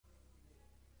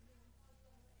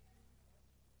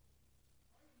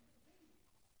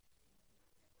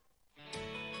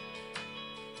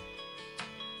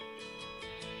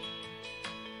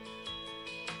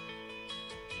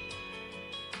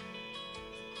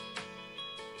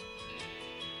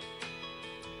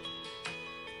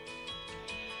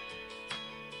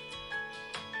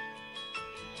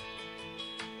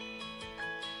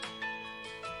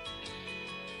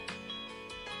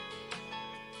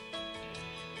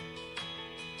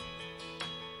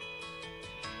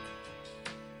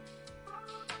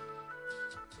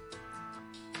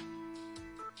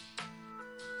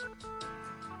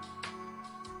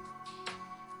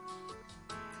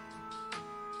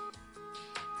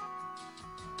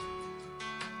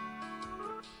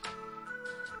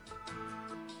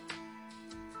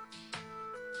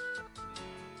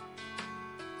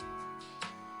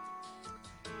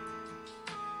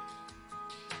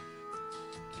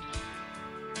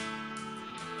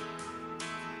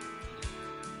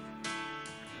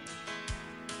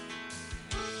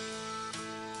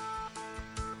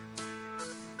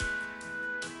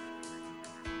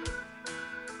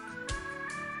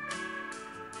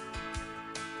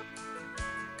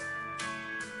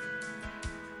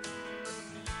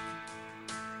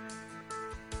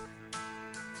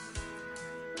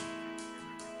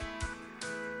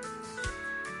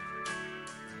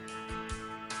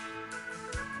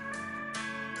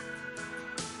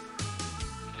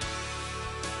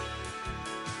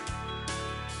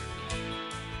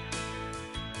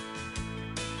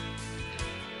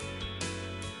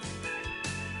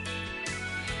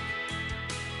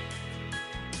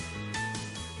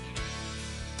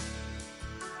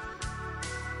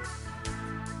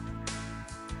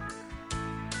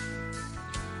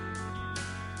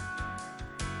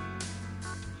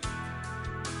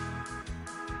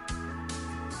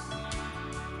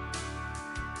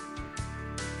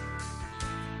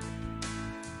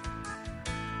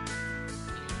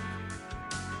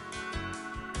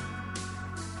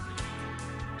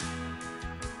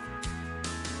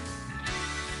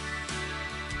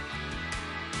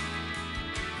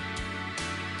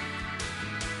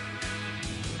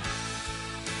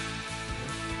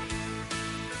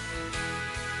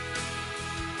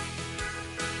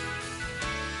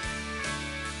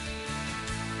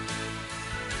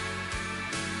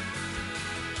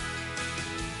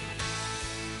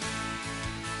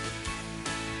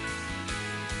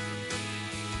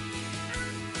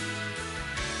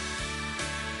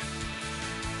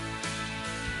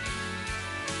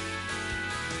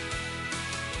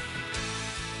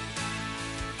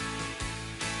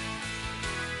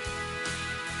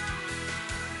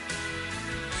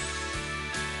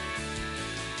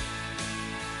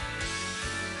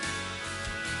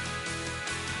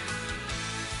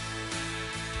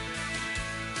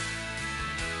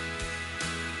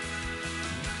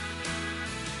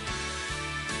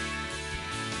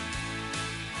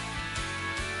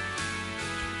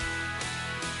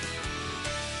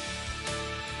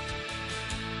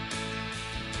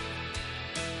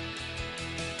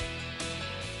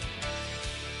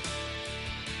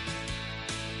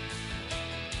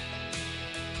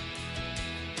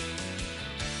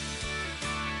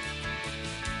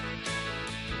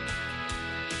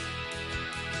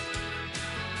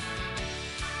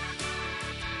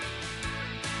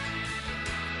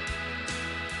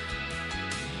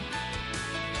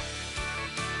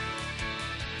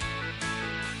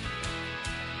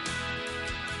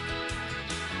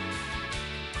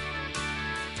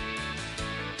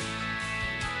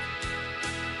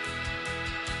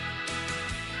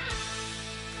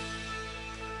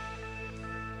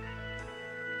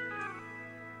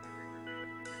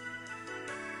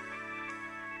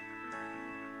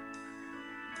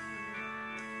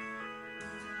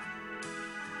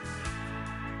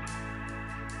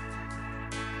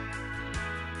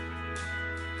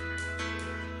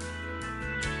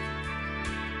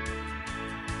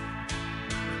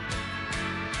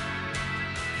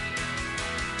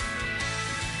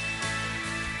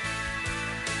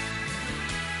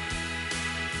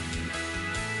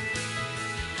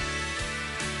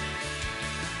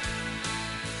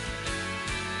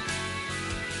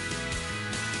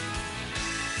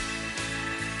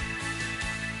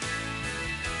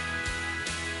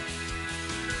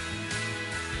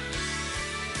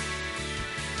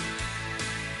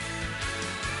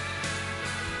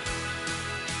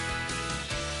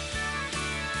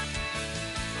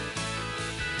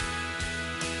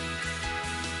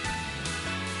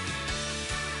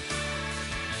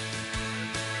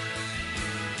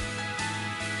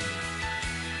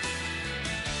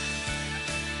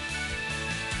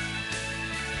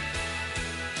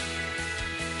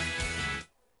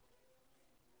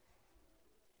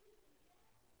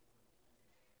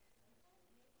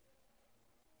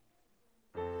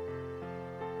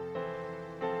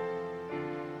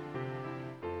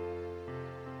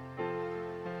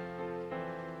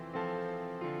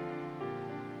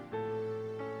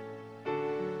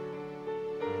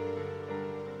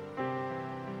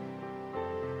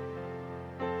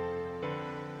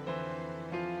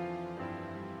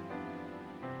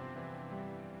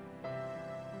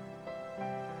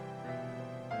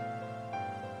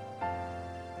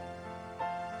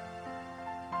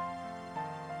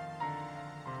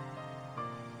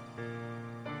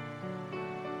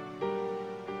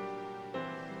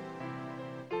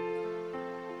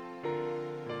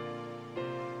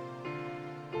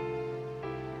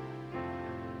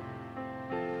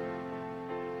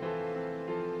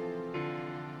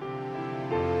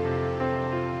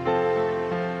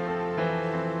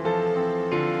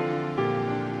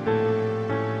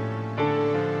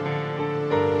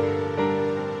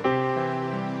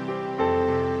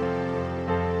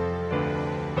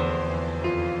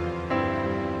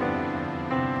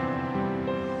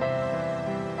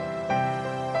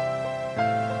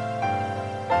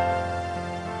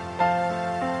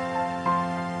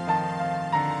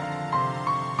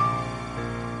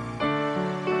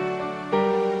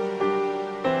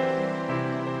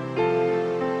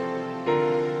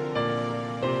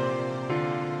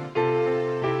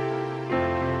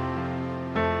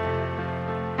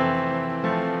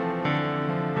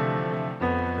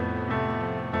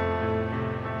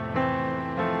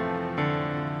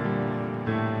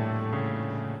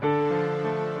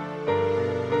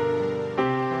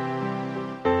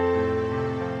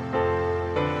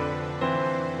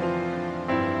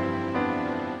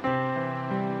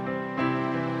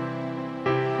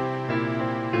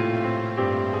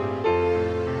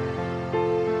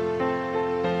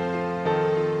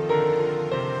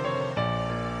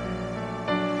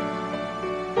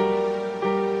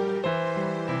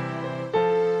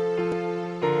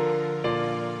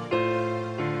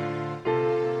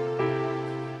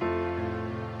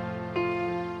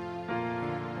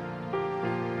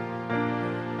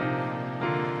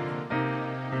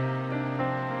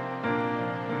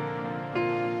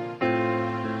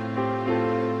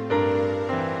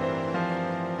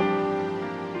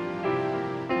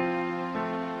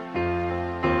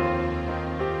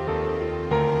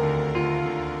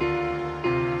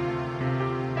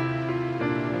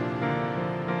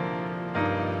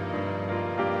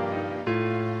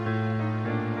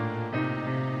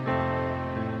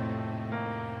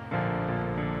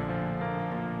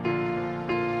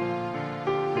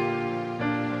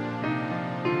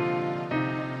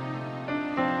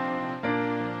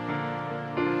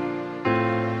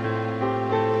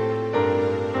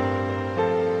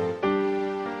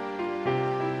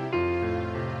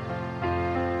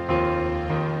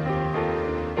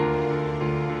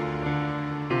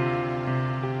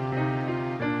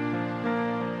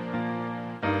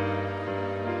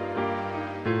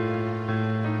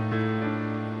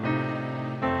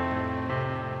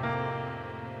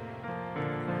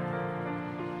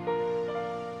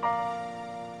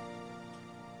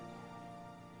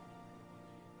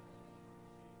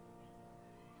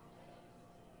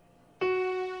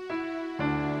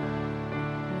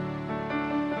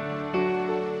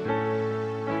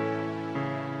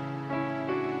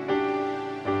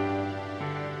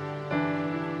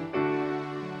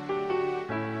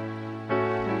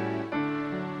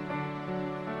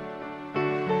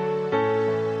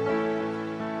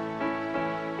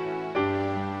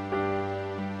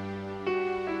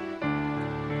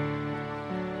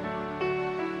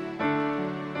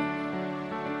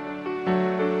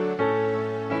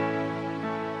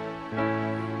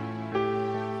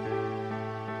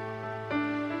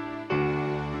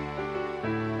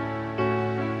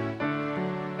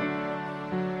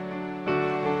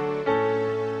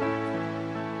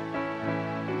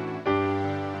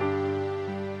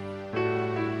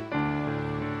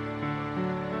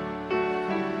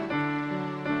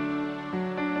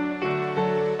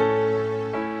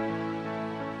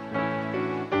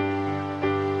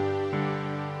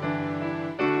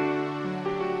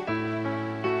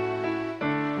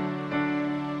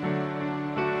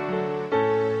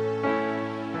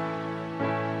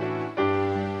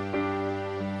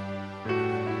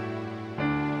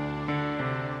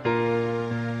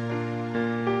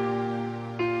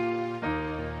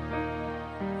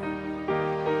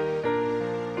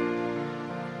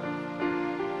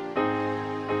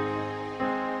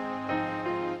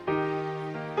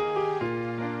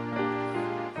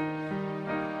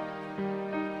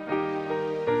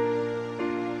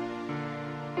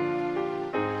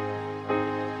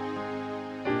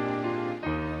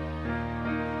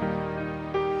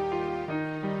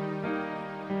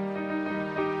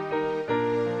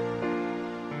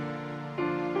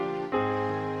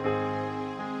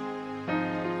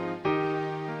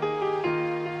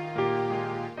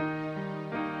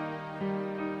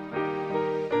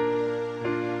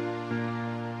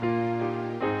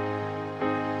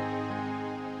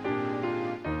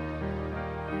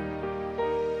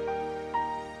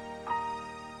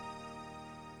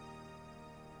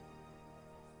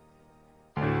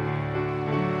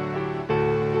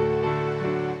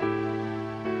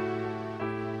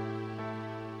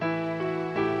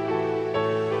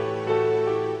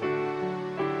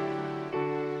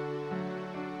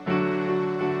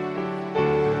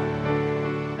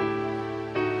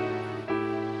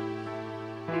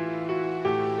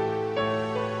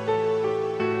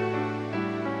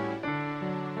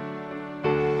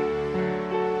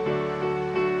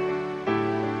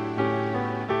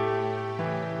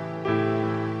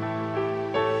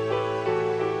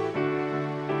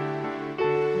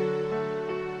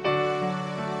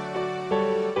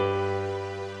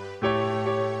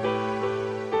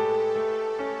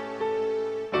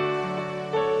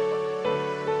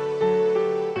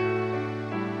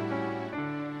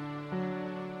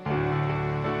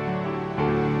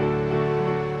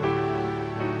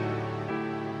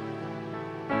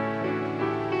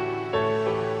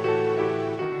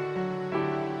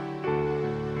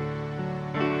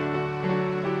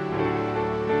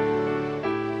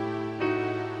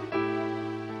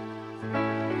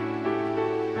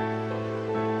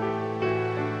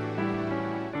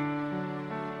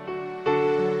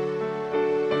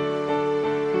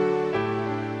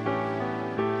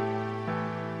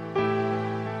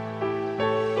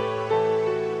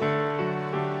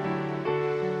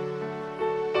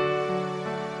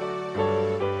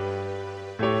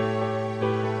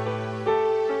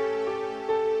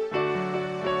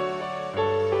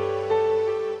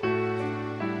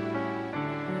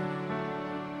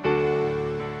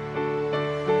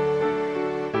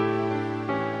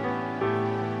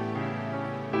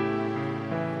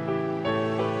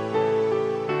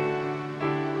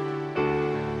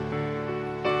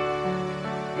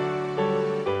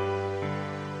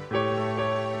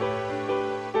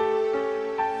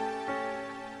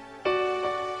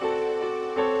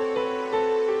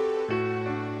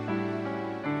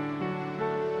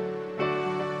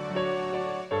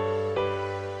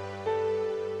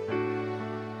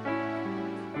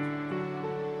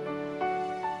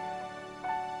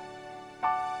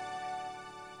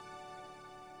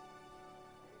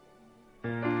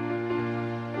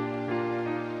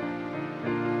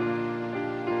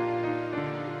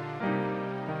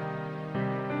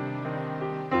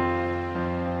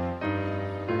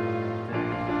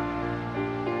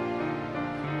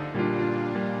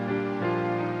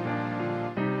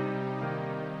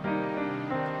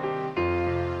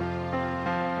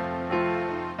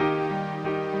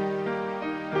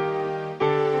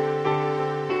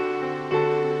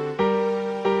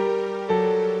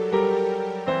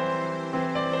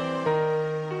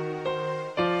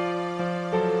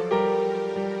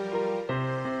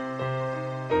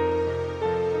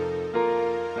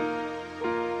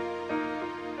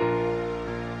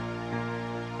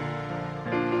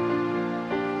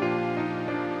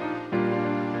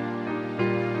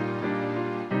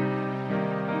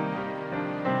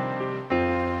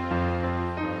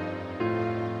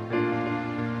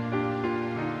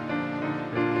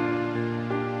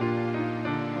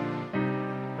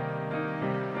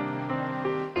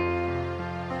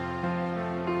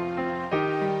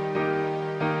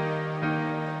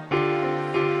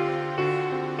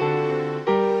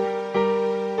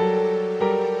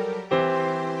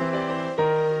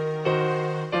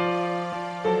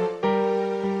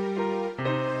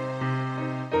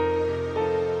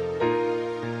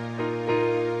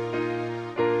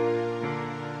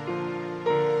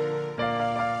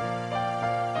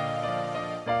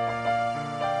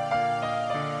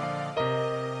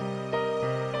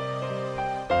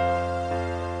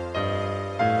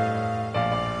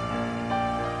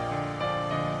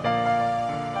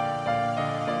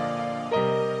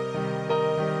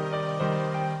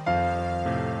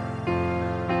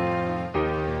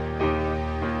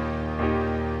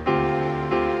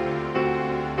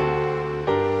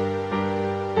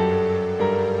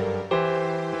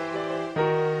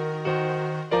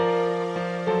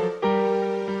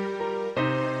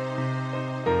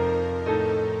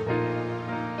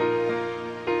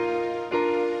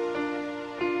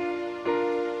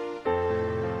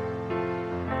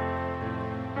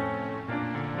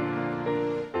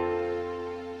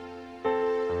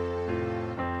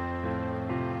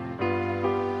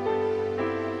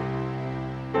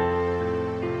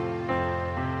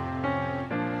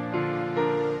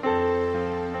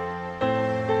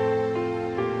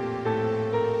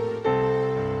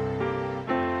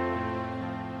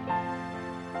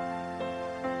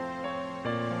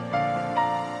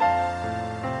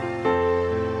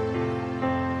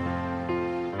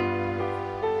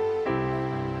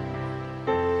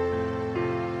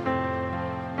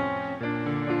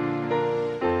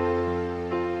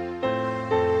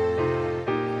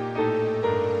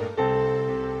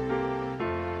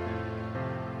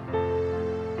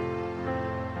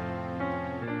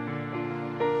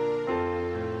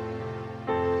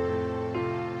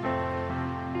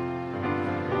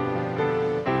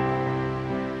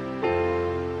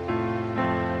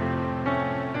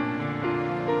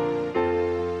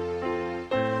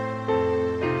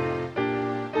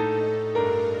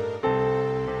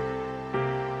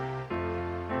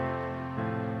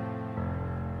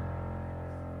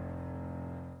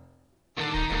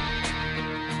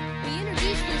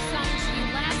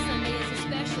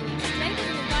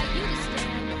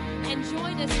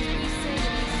join us as we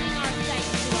sing our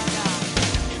thanks to our God.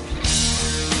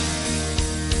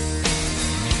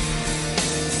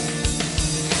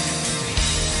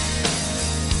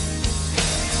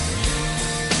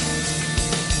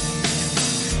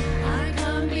 I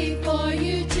come before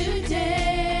you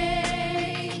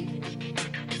today,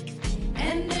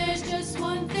 and there's just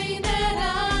one thing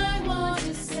that I want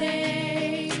to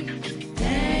say.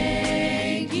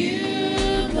 Thank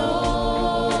you,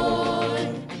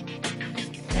 Lord.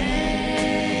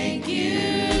 Thank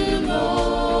you,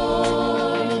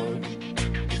 Lord,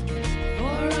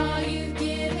 for all you've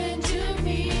given to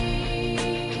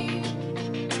me,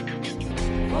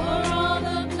 for all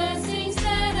the blessings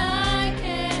that I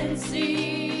can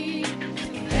see.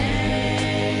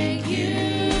 Thank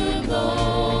you,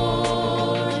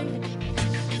 Lord.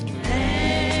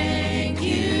 Thank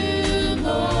you,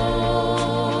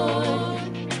 Lord.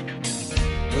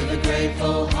 With a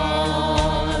grateful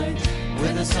heart,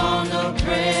 with a song of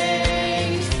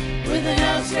praise, with an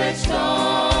outstretched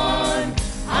arm,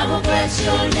 I will bless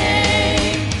your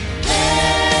name.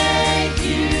 Thank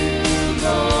you,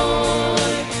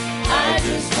 Lord. I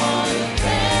just want to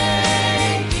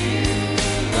thank you,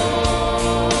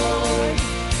 Lord.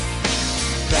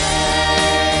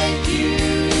 Thank you,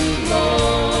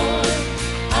 Lord.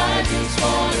 I just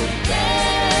want to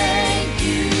thank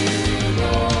you,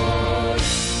 Lord.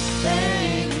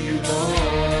 Thank you, Lord.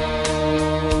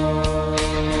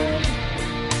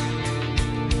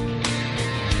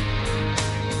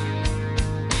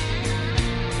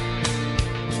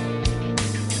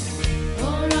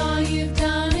 For all you've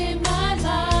done in my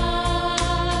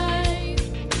life,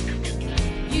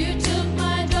 you took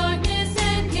my darkness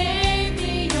and gave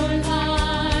me your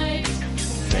light.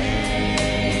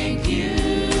 Thank you,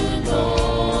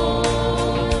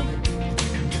 Lord.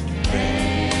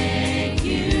 Thank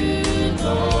you,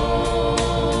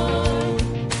 Lord.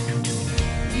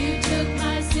 You took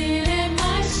my sin and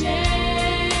my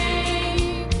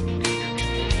shame.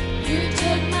 You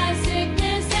took my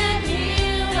sickness and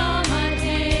healed all my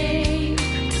pain.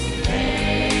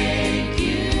 Thank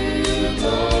you,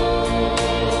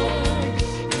 Lord.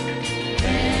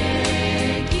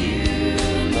 Thank you,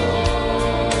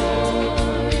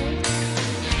 Lord.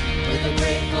 With a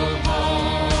grateful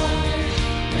heart,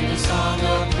 with a song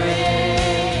of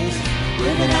praise,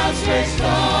 with an outstretched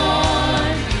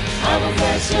arm, I will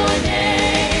bless your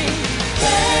name.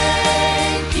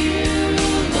 Thank you,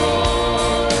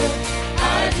 Lord.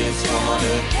 I just want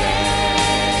to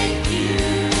thank you,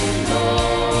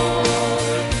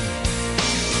 Lord.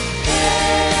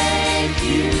 Thank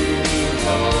you,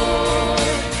 Lord.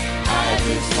 I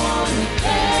just want to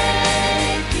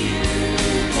thank you,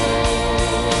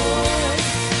 Lord.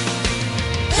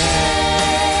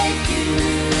 Thank you,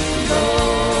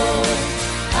 Lord.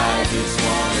 I just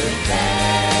want to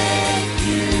thank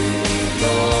you,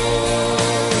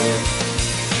 Lord.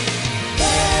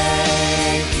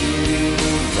 Thank you,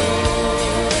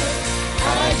 Lord. I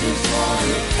just want to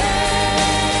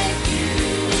thank you,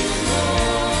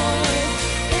 Lord.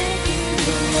 Thank you,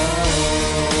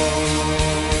 Lord.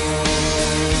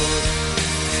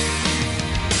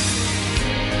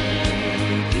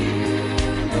 Thank you,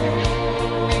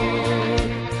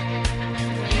 Lord.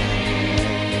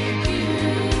 Thank you,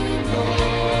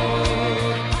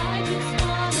 Lord. I just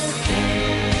want to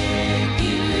thank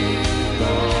you,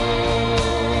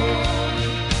 Lord.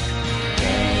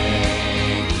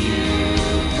 Thank you,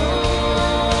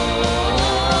 Lord.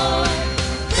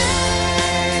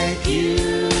 Thank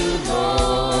you,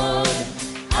 Lord.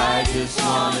 I just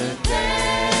want to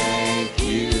thank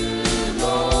you,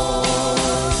 Lord.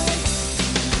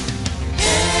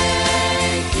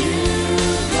 Thank you,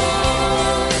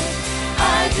 Lord.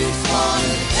 I just want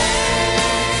to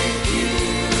thank you,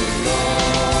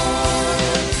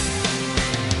 Lord.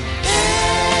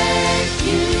 Thank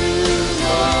you,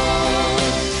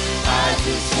 Lord. I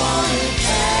just want to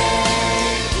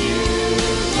thank you,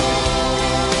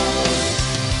 Lord.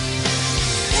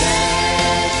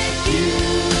 Thank you,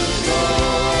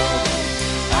 Lord.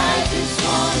 I just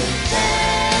want to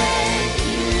thank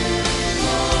you,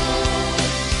 Lord.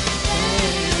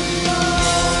 Thank you,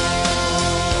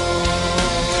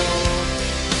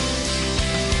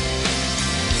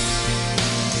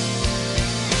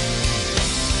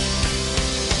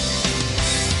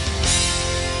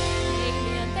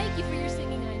 Amen. Thank you for your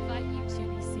singing. I invite you to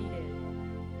be seated.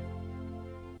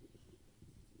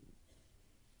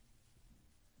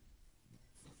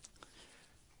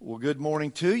 Well, good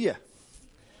morning to you.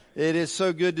 It is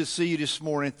so good to see you this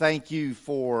morning. Thank you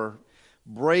for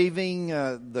braving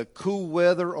the cool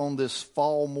weather on this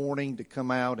fall morning to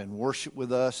come out and worship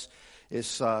with us.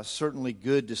 It's certainly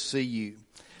good to see you.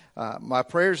 My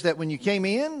prayer is that when you came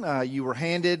in, you were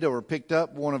handed or picked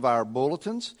up one of our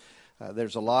bulletins.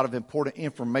 There's a lot of important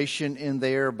information in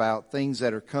there about things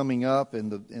that are coming up in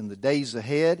the days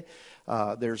ahead.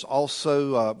 There's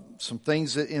also some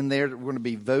things in there that we're going to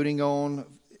be voting on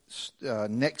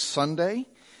next Sunday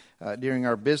during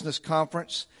our business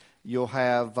conference. You'll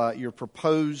have your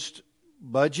proposed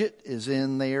budget is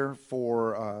in there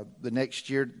for the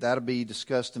next year. That'll be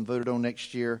discussed and voted on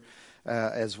next year,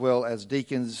 as well as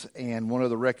deacons and one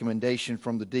other recommendation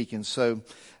from the deacons. So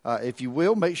if you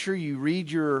will, make sure you read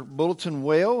your bulletin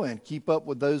well and keep up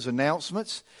with those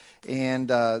announcements. And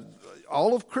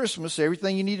all of Christmas,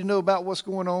 everything you need to know about what's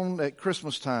going on at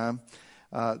Christmas time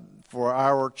for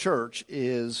our church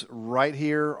is right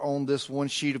here on this one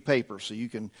sheet of paper. So you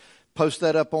can post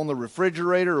that up on the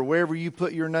refrigerator or wherever you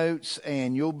put your notes,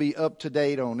 and you'll be up to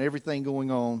date on everything going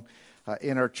on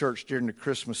in our church during the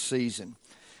Christmas season.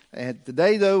 And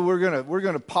today, though, we're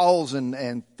gonna pause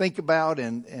and think about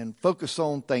and focus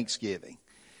on Thanksgiving,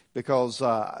 because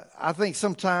I think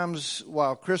sometimes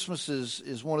while Christmas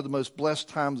is one of the most blessed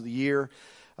times of the year,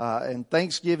 and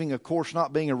Thanksgiving, of course,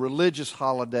 not being a religious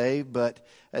holiday, but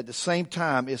at the same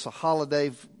time, it's a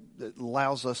holiday that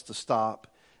allows us to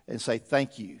stop and say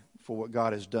thank you for what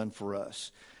God has done for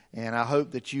us. And I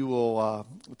hope that you will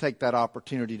take that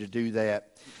opportunity to do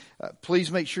that.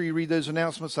 Please make sure you read those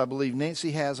announcements. I believe Nancy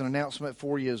has an announcement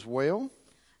for you as well.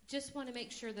 Just want to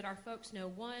make sure that our folks know,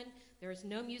 one, there is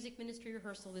no music ministry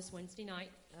rehearsal this Wednesday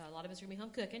night. A lot of us are going to be home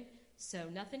cooking, so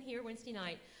nothing here Wednesday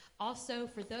night. Also,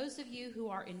 for those of you who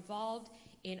are involved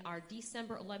in our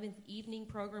December 11th evening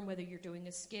program, whether you're doing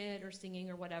a skit or singing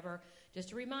or whatever,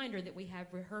 just a reminder that we have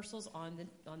rehearsals on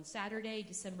Saturday,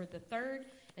 December the 3rd,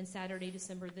 and Saturday,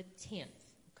 December the 10th.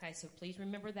 Okay, so please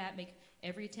remember that. Make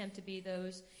every attempt to be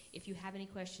those. If you have any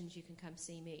questions, you can come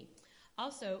see me.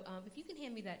 Also, if you can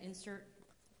hand me that insert,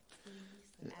 please,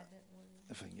 the Advent one.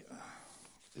 If I can get,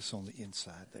 it's on the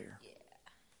inside there.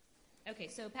 Yeah. Okay,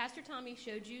 so Pastor Tommy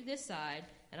showed you this side,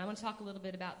 and I want to talk a little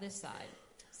bit about this side.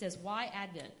 It says, why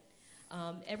Advent?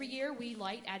 Every year we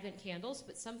light Advent candles,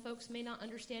 but some folks may not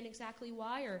understand exactly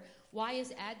why, or why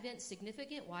is Advent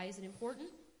significant? Why is it important?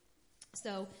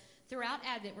 So throughout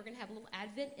Advent, we're going to have a little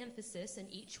Advent emphasis,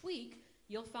 and each week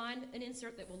you'll find an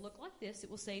insert that will look like this. It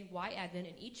will say, why Advent?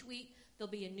 And each week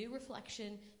there'll be a new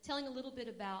reflection telling a little bit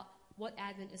about what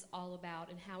Advent is all about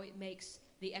and how it makes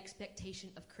the expectation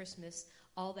of Christmas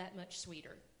all that much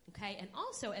sweeter. Okay, and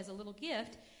also as a little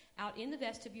gift, out in the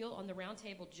vestibule on the round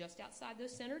table just outside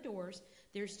those center doors,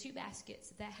 there's 2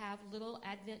 baskets that have little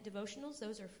Advent devotionals.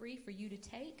 Those are free for you to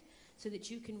take so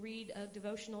that you can read a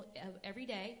devotional every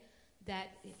day that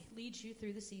leads you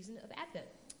through the season of Advent.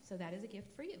 So that is a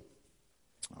gift for you.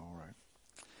 All right.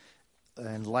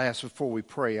 And last, before we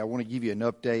pray, I want to give you an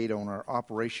update on our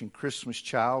Operation Christmas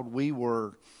Child. We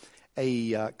were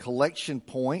a collection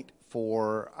point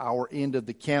for our end of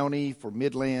the county, for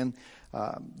Midland,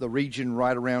 the region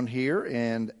right around here.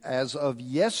 And as of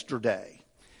yesterday,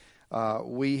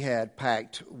 we had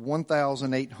packed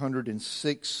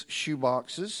 1,806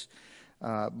 shoeboxes,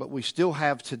 but we still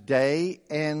have today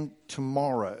and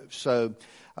tomorrow. So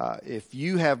if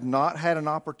you have not had an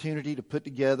opportunity to put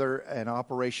together an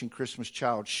Operation Christmas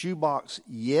Child shoebox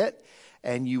yet,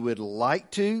 and you would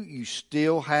like to, you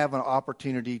still have an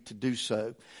opportunity to do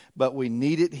so. But we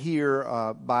need it here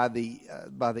by the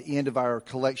end of our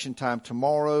collection time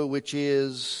tomorrow, which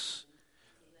is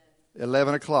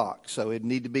 11 o'clock. So it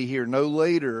need to be here no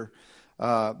later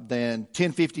than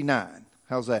 10:59.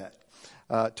 How's that?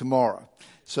 Tomorrow,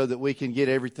 so that we can get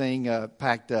everything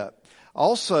packed up.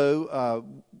 Also,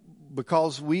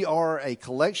 because we are a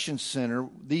collection center,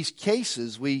 these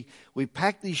cases, we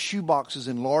pack these shoe boxes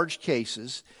in large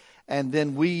cases, and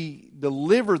then we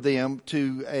deliver them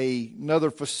to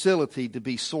another facility to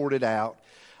be sorted out.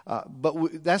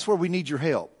 But that's where we need your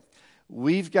help.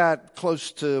 We've got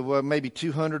close to maybe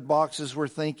 200 boxes, we're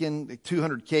thinking,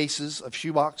 200 cases of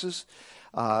shoe boxes.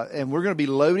 And we're going to be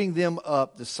loading them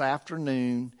up this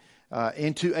afternoon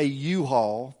into a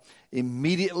U-Haul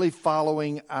immediately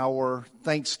following our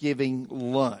Thanksgiving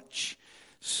lunch.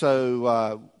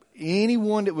 So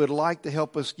anyone that would like to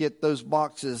help us get those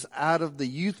boxes out of the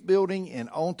youth building and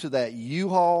onto that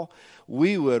U-Haul,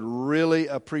 we would really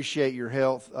appreciate your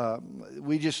help.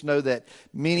 We just know that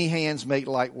many hands make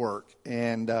light work,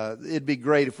 and it'd be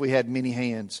great if we had many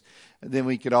hands, and then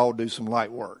we could all do some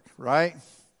light work, right?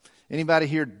 Anybody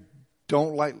here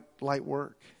don't like light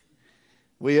work?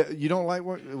 You don't like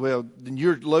work? Well, then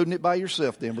you're loading it by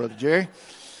yourself then, Brother Jerry.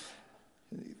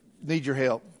 Need your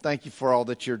help. Thank you for all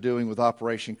that you're doing with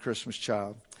Operation Christmas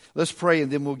Child. Let's pray,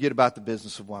 and then we'll get about the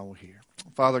business of why we're here.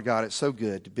 Father God, it's so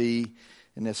good to be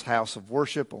in this house of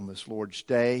worship on this Lord's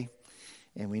Day.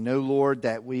 And we know, Lord,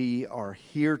 that we are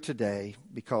here today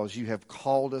because you have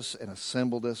called us and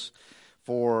assembled us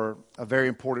for a very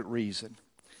important reason.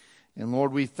 And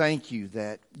Lord, we thank you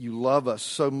that you love us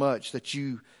so much that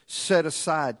you set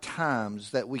aside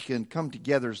times that we can come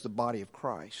together as the body of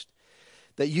Christ.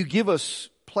 That you give us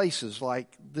places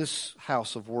like this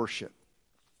house of worship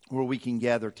where we can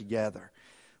gather together,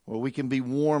 where we can be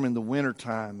warm in the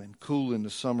wintertime and cool in the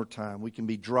summertime. We can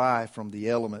be dry from the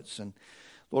elements. And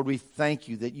Lord, we thank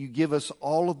you that you give us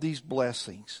all of these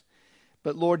blessings.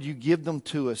 But Lord, you give them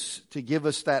to us to give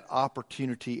us that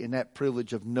opportunity and that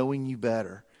privilege of knowing you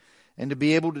better and to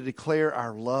be able to declare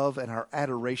our love and our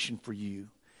adoration for you.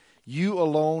 You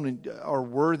alone are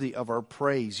worthy of our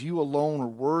praise. You alone are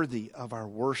worthy of our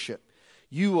worship.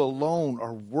 You alone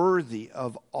are worthy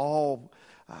of all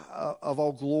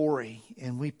glory.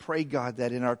 And we pray, God,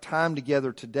 that in our time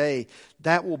together today,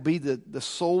 that will be the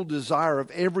sole desire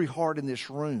of every heart in this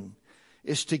room,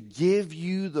 is to give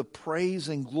you the praise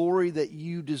and glory that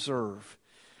you deserve.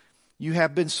 You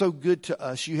have been so good to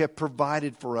us. You have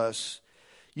provided for us.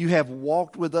 You have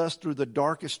walked with us through the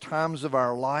darkest times of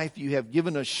our life. You have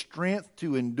given us strength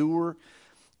to endure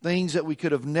things that we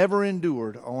could have never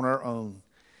endured on our own.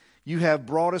 You have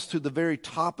brought us to the very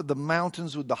top of the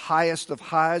mountains with the highest of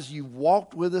highs. You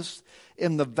walked with us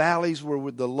in the valleys where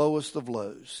we're the lowest of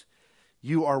lows.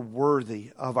 You are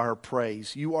worthy of our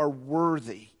praise. You are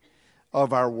worthy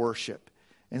of our worship.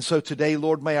 And so today,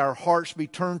 Lord, may our hearts be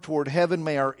turned toward heaven.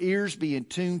 May our ears be in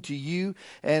tune to you.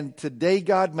 And today,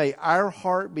 God, may our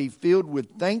heart be filled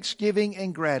with thanksgiving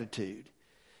and gratitude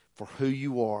for who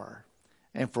you are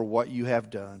and for what you have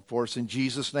done. For us in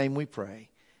Jesus' name we pray.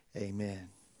 Amen.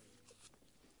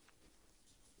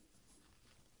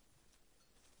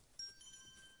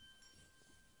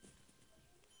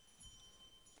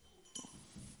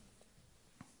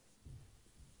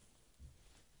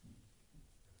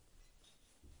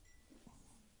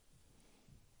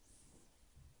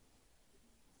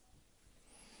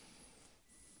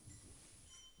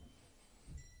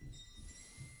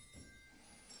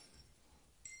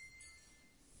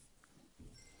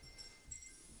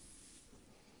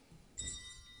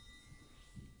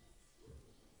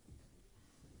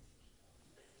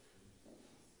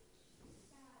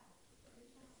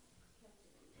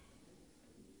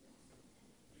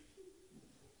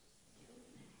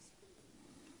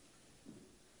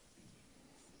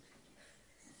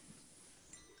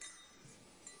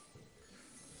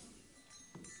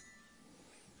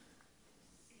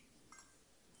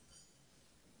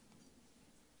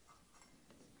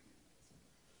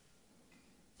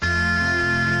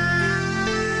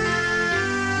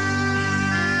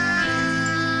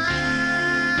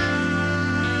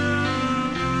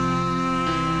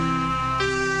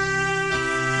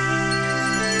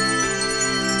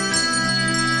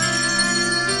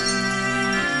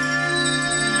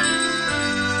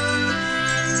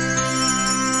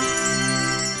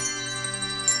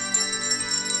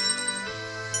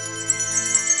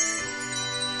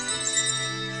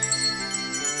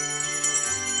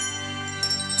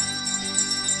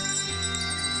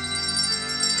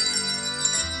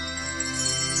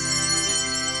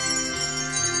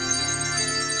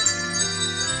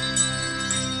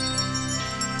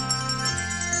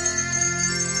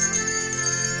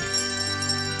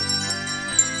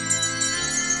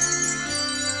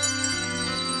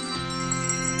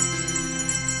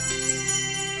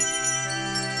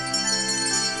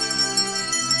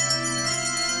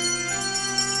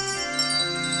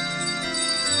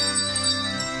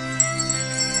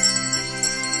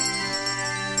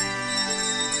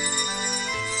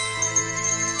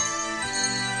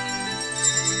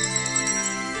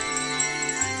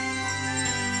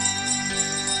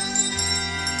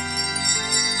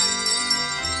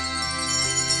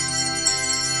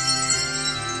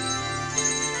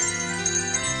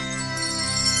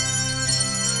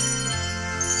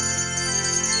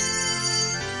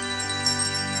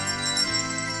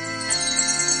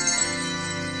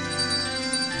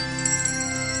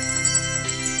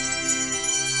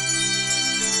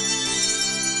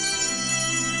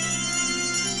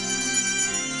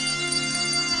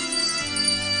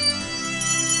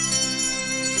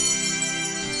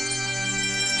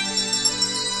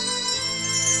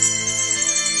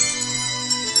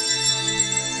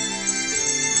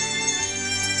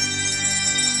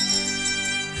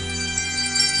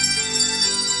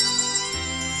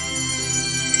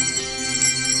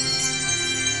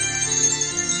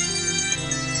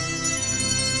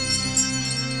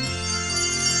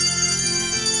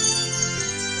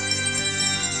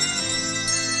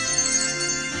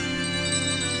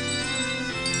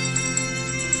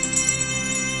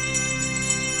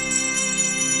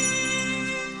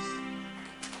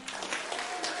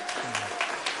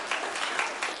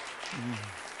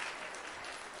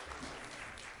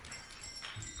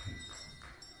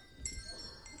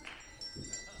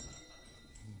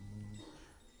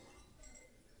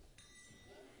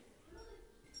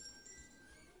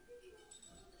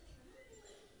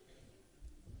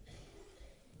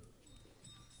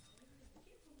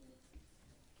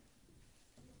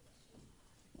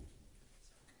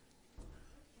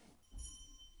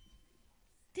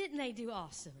 Didn't they do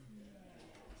awesome?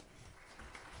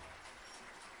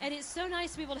 And it's so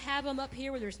nice to be able to have them up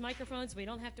here where there's microphones. We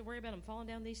don't have to worry about them falling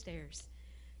down these stairs.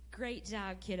 Great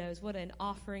job, kiddos. What an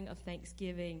offering of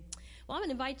thanksgiving. Well, I'm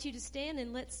going to invite you to stand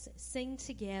and let's sing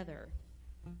together.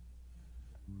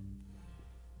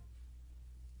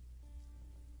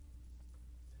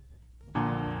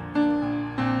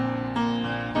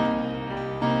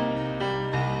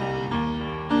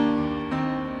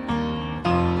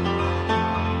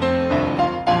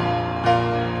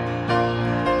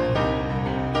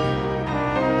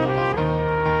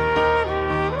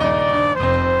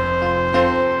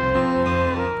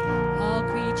 All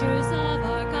creatures of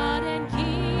our God and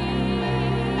King,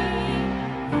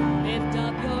 lift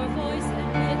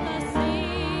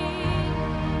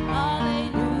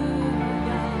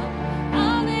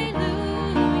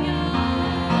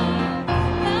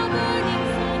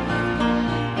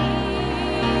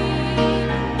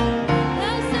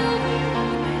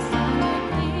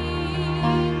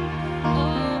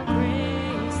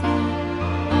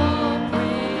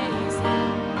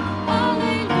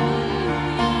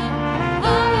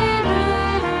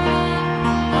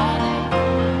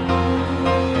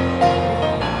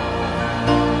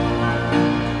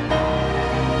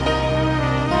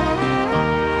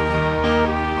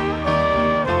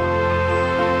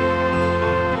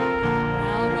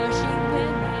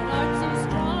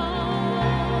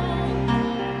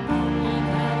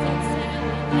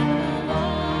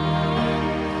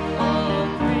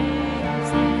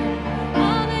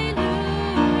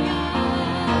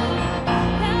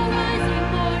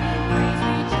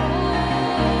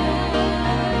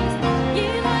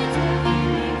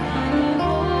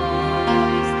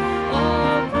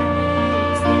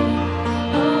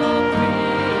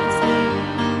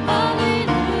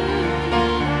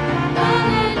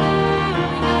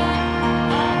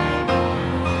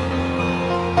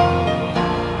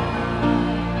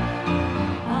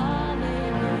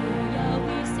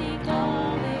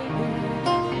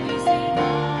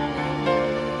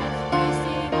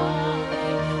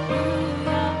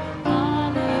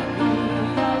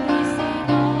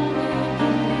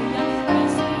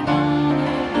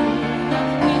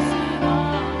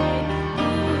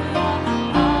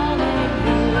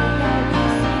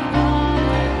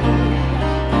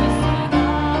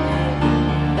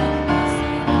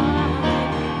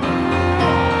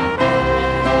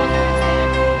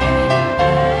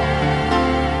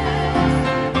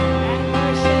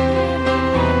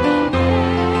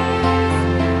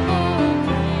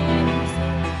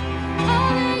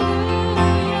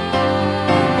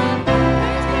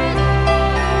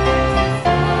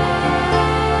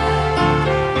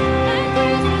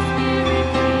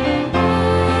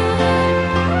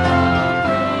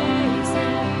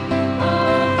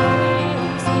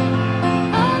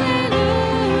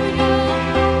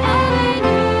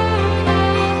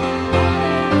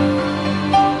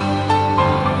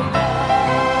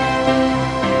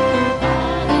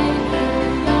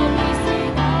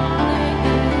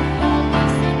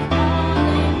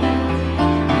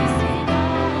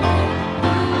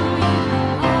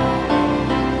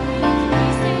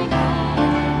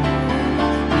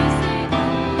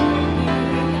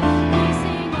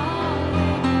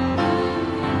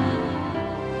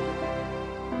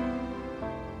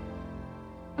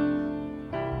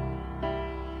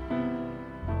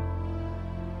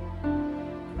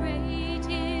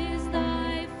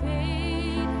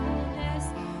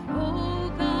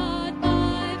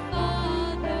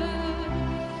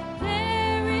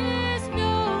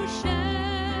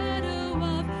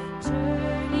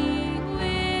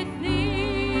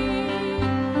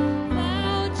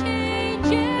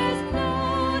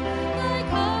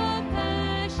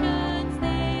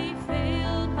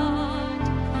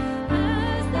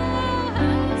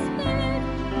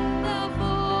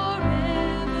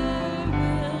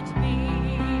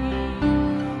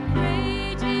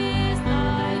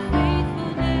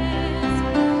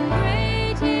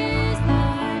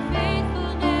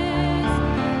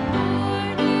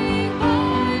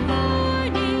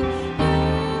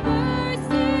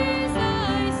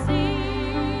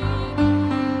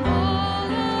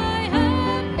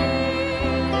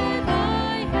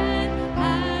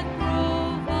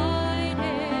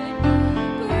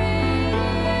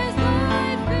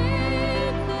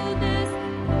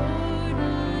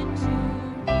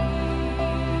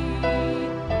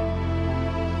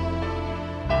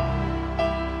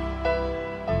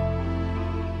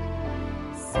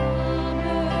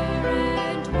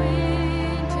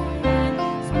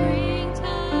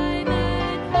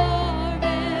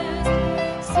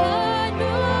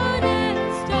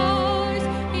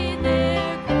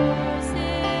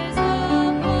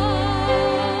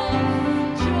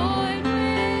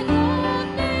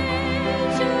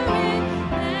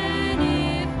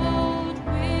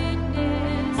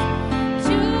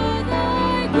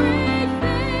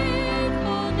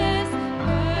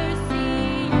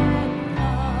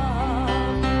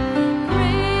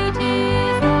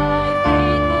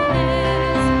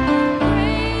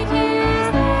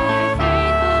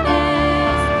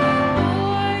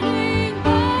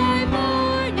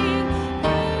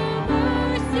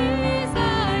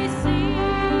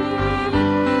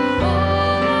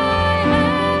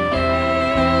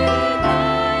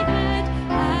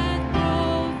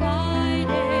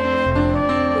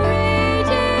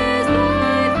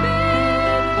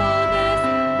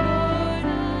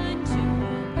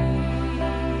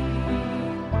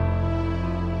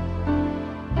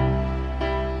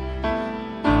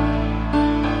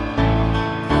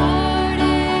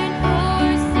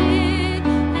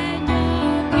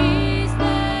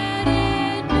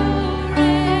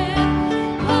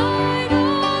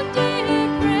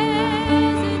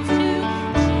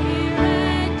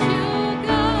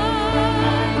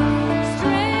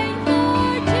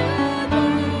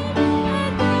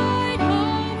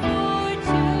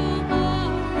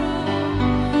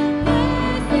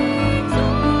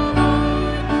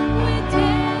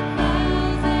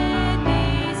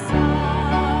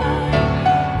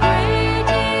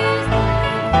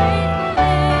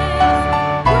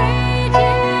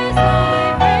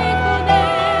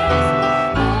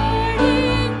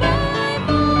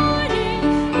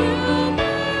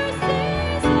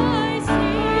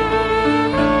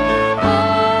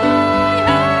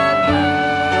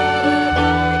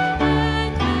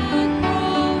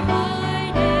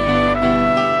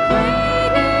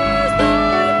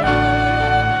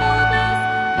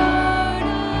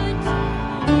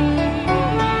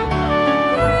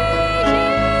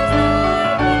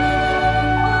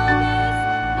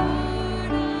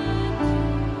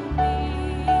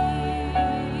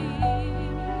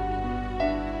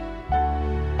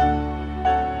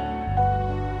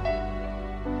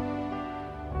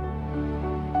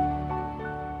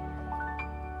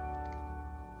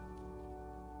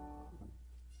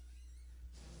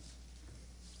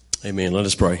Amen. Let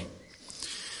us pray.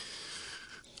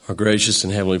 Our gracious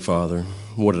and heavenly Father,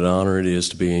 what an honor it is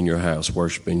to be in your house,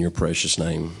 worshiping your precious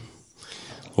name.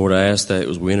 Lord, I ask that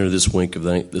as we enter this week of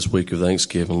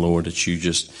Thanksgiving, Lord, that you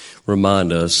just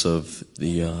remind us of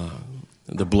the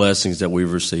blessings that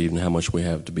we've received and how much we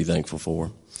have to be thankful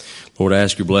for. Lord, I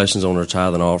ask your blessings on our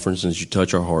tithe and offerings as you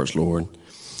touch our hearts, Lord.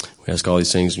 We ask all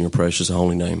these things in your precious and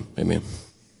holy name. Amen.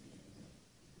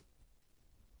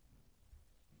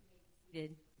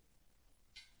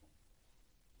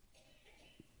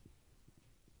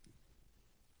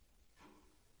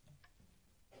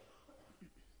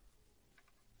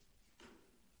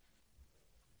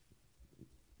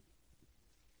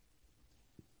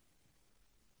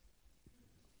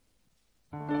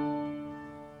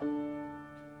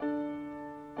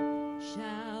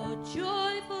 Shout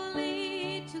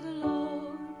joyfully to the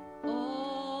Lord,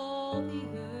 all the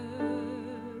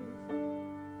earth.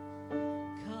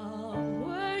 Come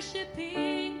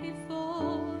worshiping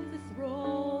before the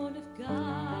throne of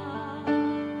God.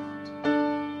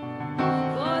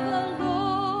 For the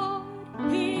Lord,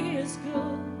 He is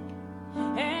good,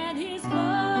 and His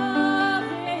love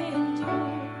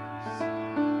endures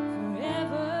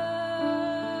forever.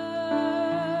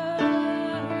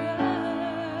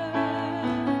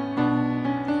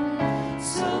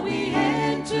 So we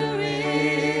enter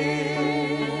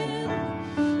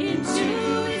into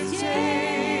His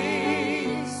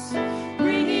gates,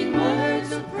 bringing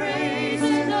words of praise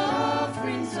and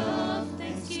offerings of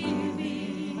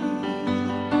thanksgiving.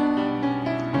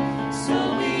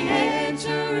 So we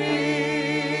enter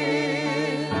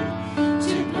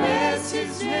to bless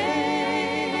His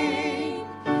name,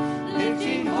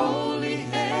 lifting holy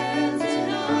hands in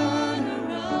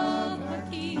honor of our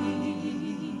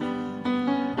King.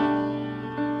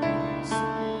 So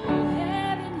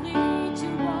heavenly to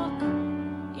walk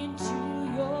into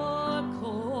your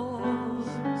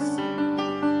courts.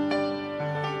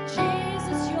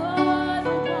 Jesus, you're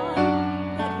the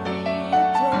one that we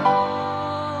adore.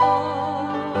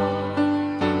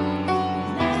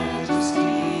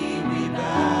 Majesty, we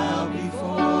bow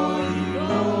before you,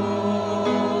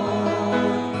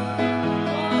 Lord.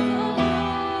 For the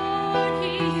Lord,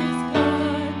 He is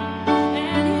good,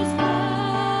 and His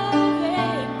love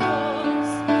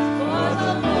endures. For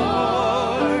the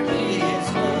Lord, He is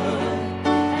good,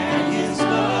 and His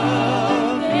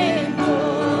love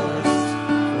endures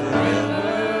forever.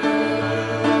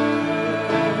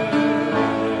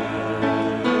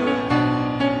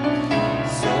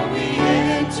 So we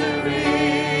enter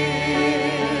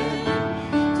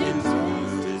into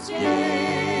His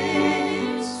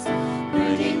gates,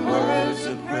 bringing words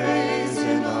of praise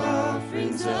and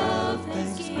offerings of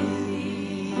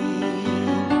thanksgiving.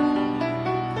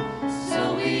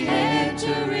 So we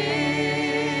enter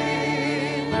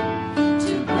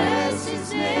to bless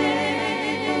His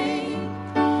name,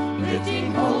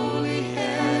 lifting holy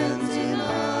hands in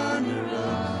honor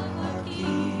of our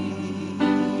King.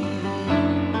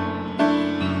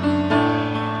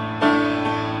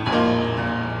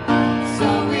 So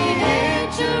we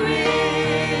enter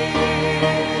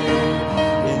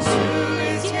into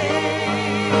His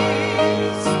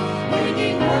gates,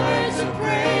 bringing words of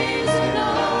praise and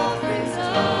offerings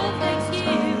of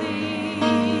thanksgiving.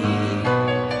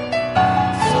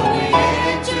 So we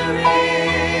enter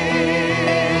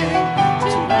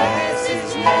to bless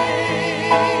His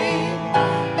name,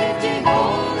 lifting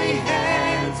holy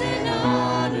hands in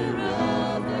honor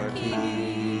of our King.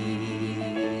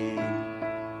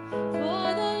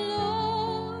 For the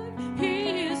Lord, He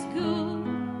is good,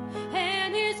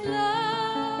 and His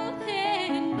love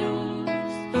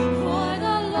endures. For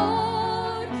the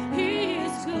Lord, He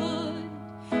is good,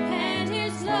 and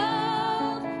His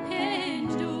love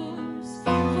endures.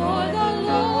 For the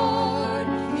Lord,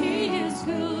 He is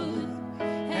good,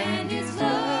 and His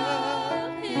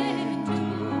love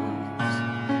endures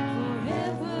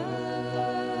forever.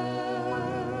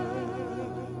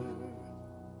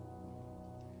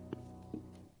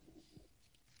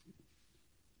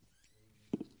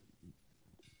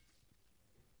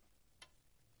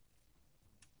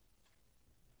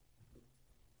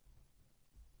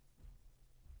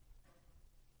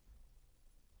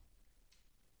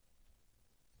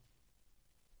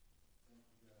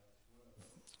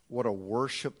 What a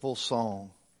worshipful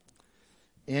song.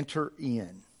 Enter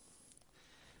in.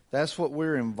 That's what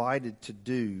we're invited to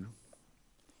do,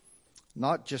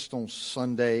 not just on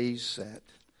Sundays at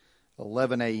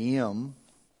 11 a.m.,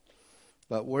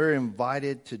 but we're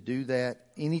invited to do that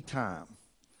anytime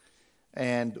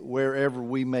and wherever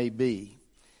we may be.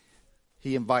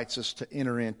 He invites us to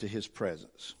enter into His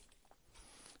presence.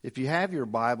 If you have your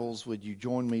Bibles, would you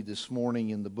join me this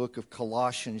morning in the book of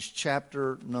Colossians,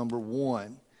 chapter number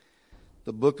 1.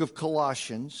 The book of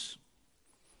Colossians,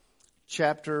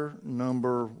 chapter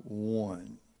number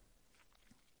 1.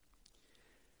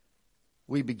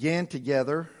 We began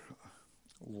together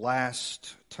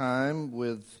last time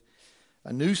with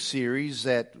a new series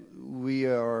that we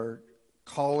are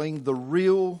calling The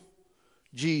Real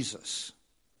Jesus.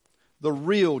 The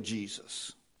Real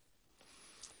Jesus.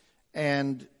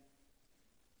 And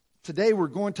today we're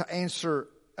going to answer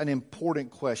an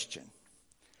important question.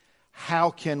 How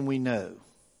can we know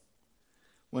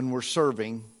when we're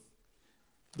serving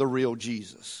the real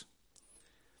Jesus?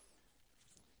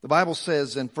 The Bible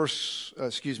says in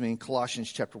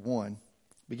Colossians chapter 1,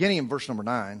 beginning in verse number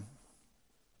 9,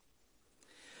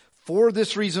 "For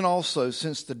this reason also,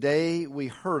 since the day we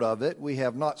heard of it, we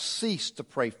have not ceased to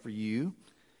pray for you,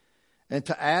 and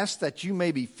to ask that you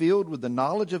may be filled with the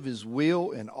knowledge of His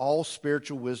will in all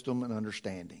spiritual wisdom and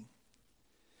understanding,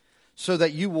 so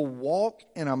that you will walk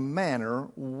in a manner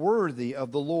worthy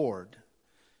of the Lord,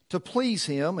 to please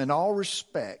Him in all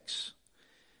respects,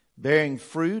 bearing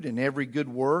fruit in every good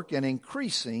work and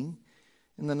increasing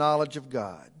in the knowledge of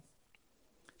God,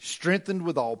 strengthened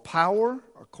with all power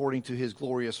according to His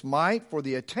glorious might, for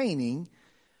the attaining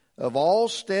of all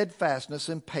steadfastness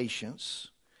and patience,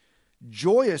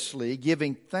 joyously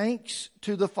giving thanks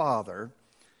to the Father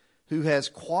who has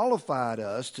qualified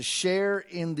us to share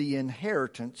in the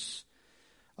inheritance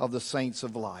of the saints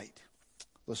of light."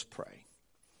 Let's pray.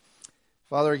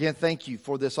 Father, again, thank you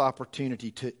for this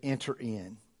opportunity to enter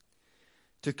in,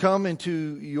 to come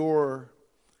into your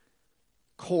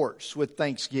courts with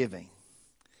thanksgiving,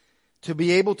 to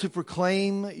be able to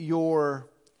proclaim your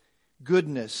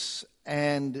goodness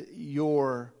and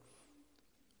your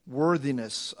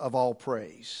worthiness of all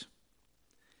praise.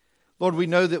 Lord, we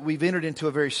know that we've entered into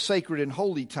a very sacred and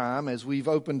holy time as we've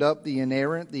opened up the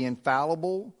inerrant, the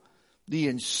infallible, the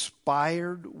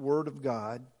inspired Word of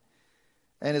God.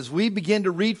 And as we begin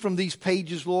to read from these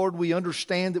pages, Lord, we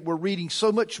understand that we're reading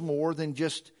so much more than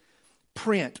just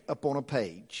print upon a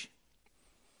page.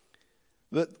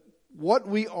 But what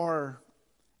we are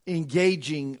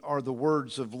engaging are the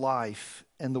words of life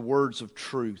and the words of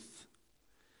truth.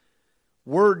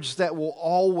 Words that will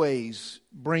always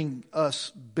bring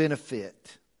us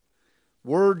benefit.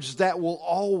 Words that will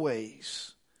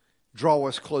always draw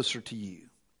us closer to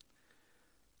you.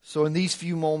 So in these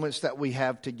few moments that we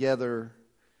have together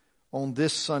on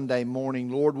this Sunday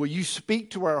morning, Lord, will you speak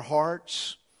to our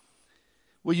hearts?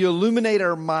 Will you illuminate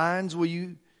our minds? Will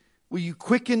you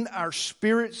quicken our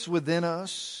spirits within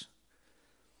us?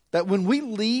 That when we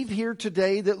leave here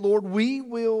today, that, Lord, we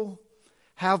will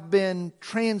have been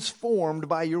transformed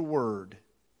by your word.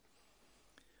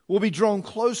 We'll be drawn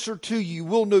closer to you.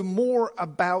 We'll know more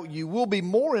about you. We'll be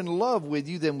more in love with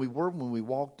you than we were when we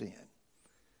walked in.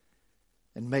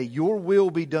 And may your will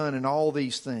be done in all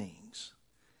these things,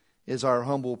 is our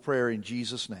humble prayer in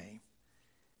Jesus' name.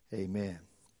 Amen.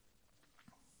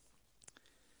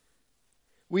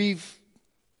 We've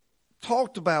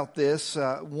talked about this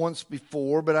once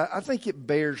before, but I think it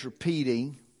bears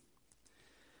repeating.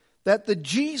 That the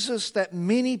Jesus that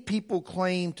many people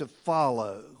claim to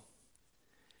follow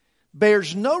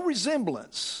bears no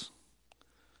resemblance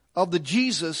of the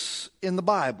Jesus in the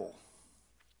Bible.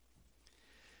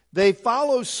 They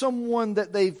follow someone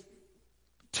that they've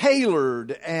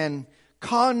tailored and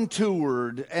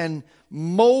contoured and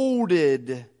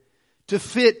molded to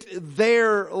fit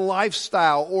their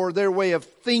lifestyle or their way of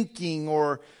thinking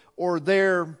or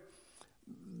their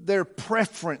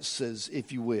preferences,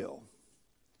 if you will.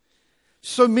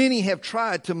 So many have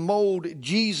tried to mold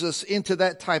Jesus into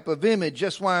that type of image.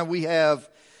 That's why we have,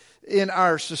 in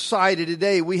our society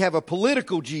today, we have a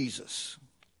political Jesus.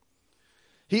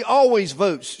 He always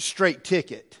votes straight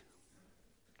ticket.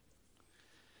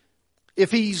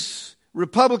 If he's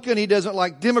Republican, he doesn't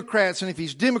like Democrats. And if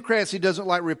he's Democrats, he doesn't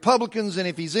like Republicans. And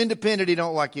if he's independent, he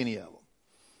don't like any of them.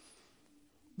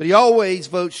 But he always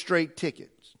votes straight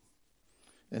tickets.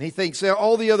 And he thinks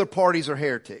all the other parties are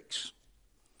heretics.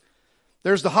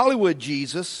 There's the Hollywood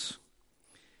Jesus.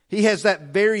 He has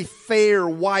that very fair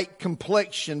white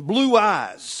complexion, blue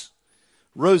eyes,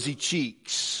 rosy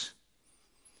cheeks.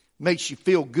 Makes you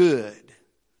feel good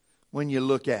when you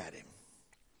look at him.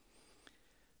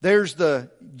 There's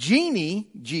the genie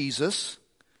Jesus.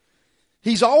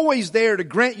 He's always there to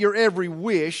grant your every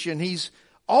wish, and he's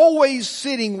always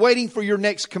sitting waiting for your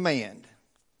next command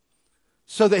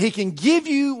so that he can give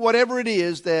you whatever it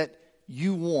is that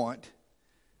you want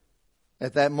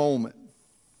at that moment.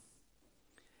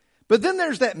 But then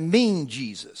there's that mean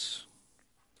Jesus.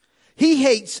 He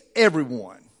hates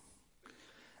everyone.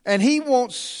 And he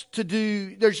wants to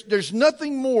do, there's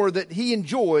nothing more that he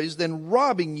enjoys than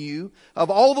robbing you of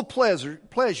all the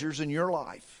pleasures in your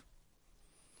life.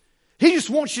 He just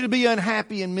wants you to be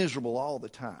unhappy and miserable all the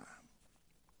time.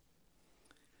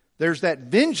 There's that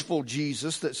vengeful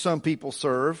Jesus that some people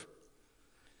serve.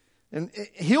 And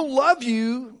he'll love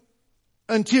you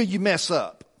until you mess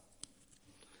up.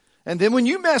 And then when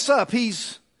you mess up,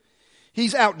 he's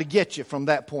out to get you from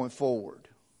that point forward.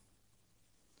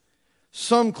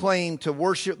 Some claim to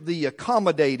worship the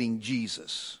accommodating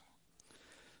Jesus.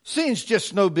 Sin's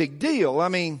just no big deal. I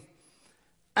mean,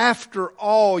 after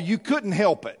all, you couldn't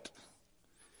help it.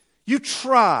 You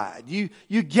tried. You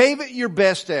gave it your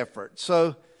best effort.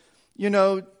 So,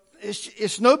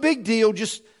 it's no big deal.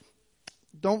 Just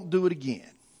don't do it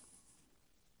again.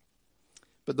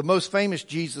 But the most famous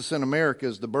Jesus in America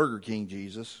is the Burger King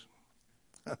Jesus.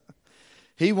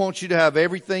 He wants you to have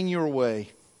everything your way.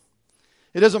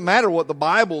 It doesn't matter what the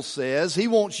Bible says. He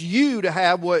wants you to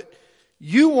have what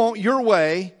you want your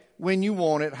way, when you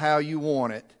want it, how you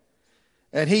want it.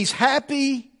 And He's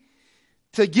happy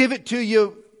to give it to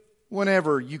you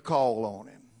whenever you call on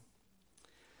Him.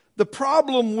 The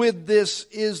problem with this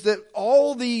is that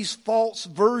all these false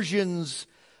versions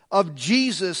of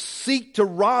Jesus seek to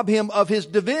rob Him of His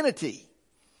divinity,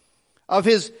 of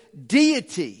His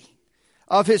deity,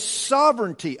 of His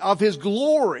sovereignty, of His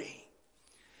glory.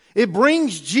 It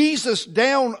brings Jesus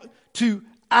down to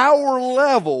our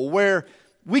level where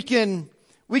we can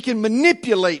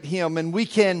manipulate Him, and we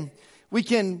can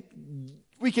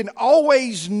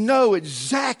always know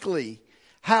exactly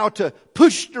how to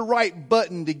push the right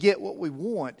button to get what we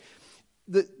want.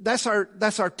 That's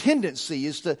our tendency,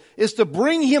 is to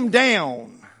bring Him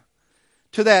down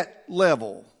to that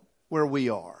level where we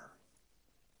are.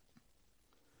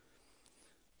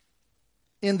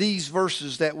 In these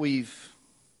verses that we've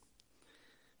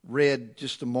read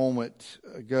just a moment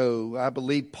ago, I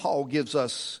believe Paul gives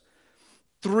us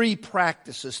three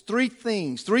practices, three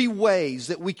things, three ways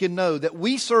that we can know that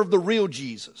we serve the real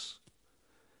Jesus.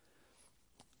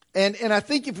 And I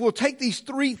think if we'll take these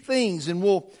three things and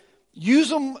we'll use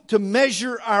them to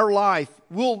measure our life,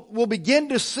 we'll begin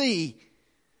to see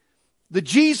the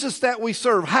Jesus that we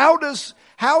serve. How does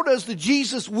the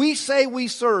Jesus we say we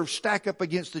serve stack up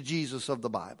against the Jesus of the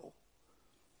Bible?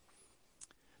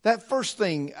 That first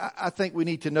thing I think we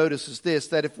need to notice is this,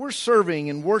 that if we're serving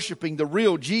and worshiping the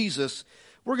real Jesus,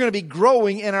 we're going to be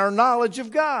growing in our knowledge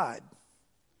of God.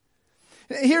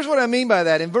 Here's what I mean by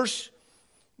that. In verse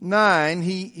 9,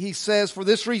 he says, "For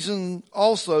this reason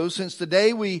also, since the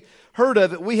day we heard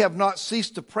of it, we have not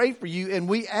ceased to pray for you, and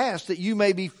we ask that you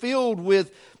may be filled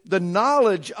with the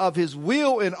knowledge of His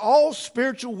will in all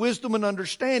spiritual wisdom and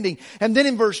understanding." And then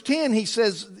in verse 10, he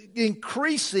says,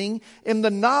 increasing in the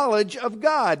knowledge of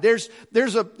God. There's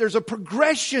a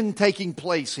progression taking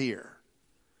place here.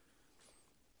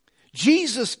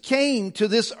 Jesus came to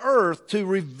this earth to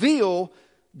reveal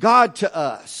God to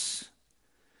us.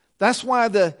 That's why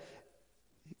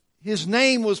His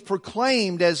name was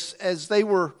proclaimed as they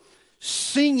were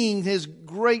singing His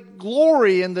great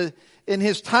glory in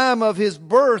His time of His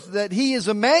birth, that He is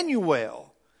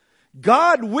Emmanuel,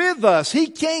 God with us. He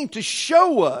came to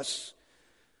show us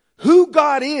who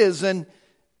God is and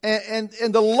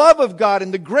the love of God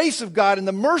and the grace of God and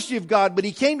the mercy of God, but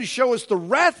He came to show us the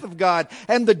wrath of God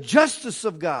and the justice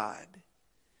of God.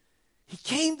 He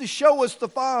came to show us the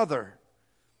Father.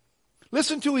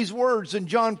 Listen to His words in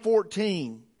John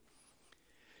 14.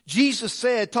 Jesus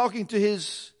said, talking to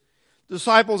His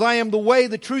disciples, "I am the way,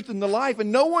 the truth, and the life,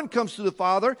 and no one comes to the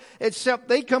Father except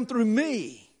they come through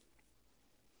me.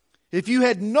 If you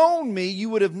had known me, you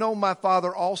would have known my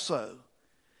Father also.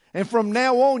 And from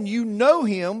now on you know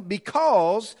Him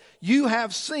because you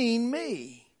have seen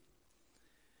me."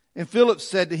 And Philip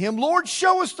said to Him, "Lord,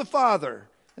 show us the Father,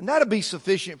 and that'll be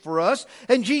sufficient for us."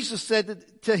 And Jesus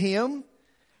said to him,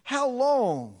 "How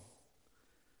long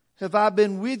have I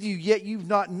been with you, yet you've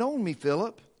not known me,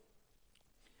 Philip?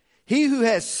 He who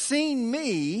has seen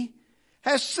me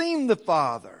has seen the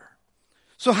Father.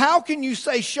 So how can you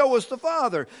say, 'Show us the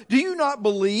Father'? Do you not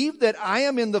believe that I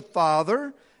am in the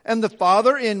Father and the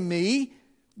Father in me?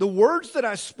 The words that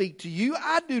I speak to you,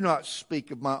 I do not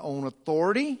speak of my own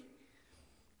authority,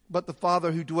 but the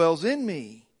Father who dwells in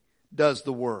me does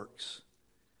the works.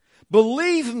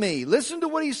 Believe me." Listen to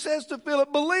what He says to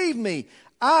Philip. "Believe me,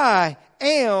 I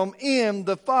am in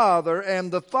the Father and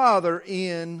the Father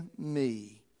in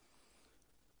me.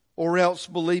 Or else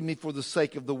believe me for the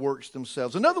sake of the works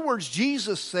themselves." In other words,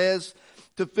 Jesus says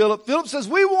to Philip, Philip says,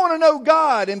 "We want to know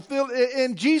God."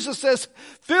 And Jesus says,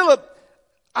 "Philip,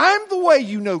 I'm the way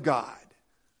you know God.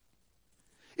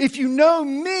 If you know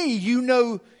me, you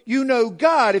know you know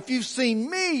God. If you've seen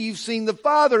me, you've seen the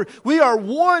Father. We are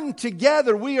one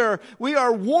together. We are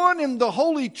one in the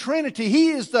Holy Trinity. He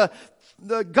is the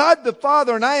God the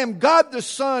Father, and I am God the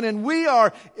Son, and we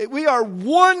are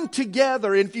one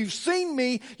together. And if you've seen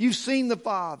me, you've seen the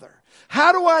Father.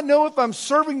 How do I know if I'm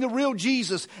serving the real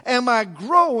Jesus? Am I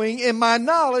growing in my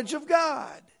knowledge of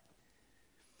God?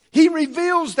 He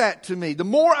reveals that to me. The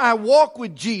more I walk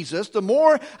with Jesus, the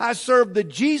more I serve the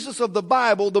Jesus of the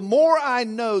Bible, the more I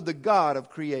know the God of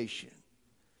creation.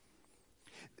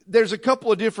 There's a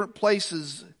couple of different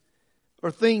places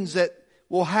or things that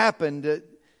will happen to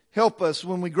help us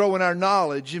when we grow in our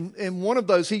knowledge. And one of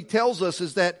those he tells us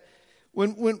is that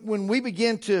when we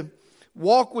begin to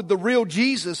walk with the real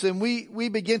Jesus and we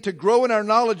begin to grow in our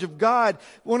knowledge of God,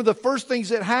 one of the first things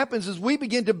that happens is we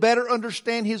begin to better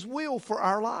understand His will for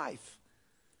our life.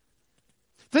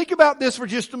 Think about this for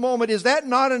just a moment. Is that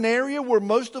not an area where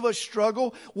most of us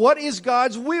struggle? What is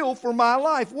God's will for my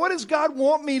life? What does God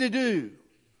want me to do?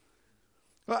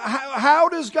 How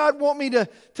does God want me to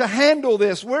handle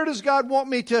this? Where does God want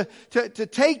me to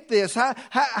take this?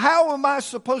 How am I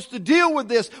supposed to deal with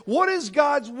this? What is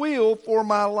God's will for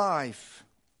my life?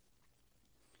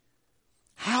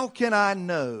 How can I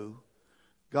know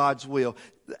God's will?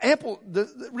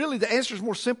 Really, the answer is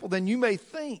more simple than you may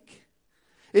think.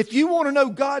 If you want to know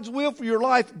God's will for your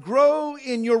life, grow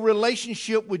in your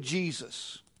relationship with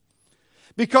Jesus.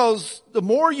 Because the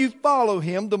more you follow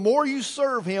Him, the more you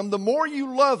serve Him, the more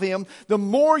you love Him, the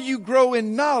more you grow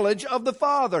in knowledge of the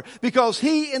Father. Because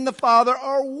He and the Father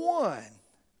are one.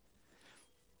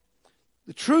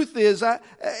 The truth is,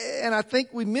 and I think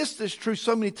we miss this truth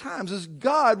so many times, is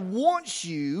God wants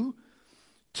you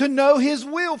to know His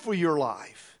will for your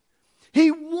life. He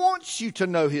wants you to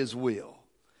know His will.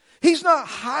 He's not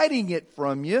hiding it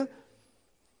from you.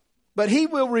 But He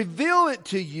will reveal it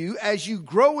to you as you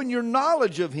grow in your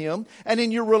knowledge of Him and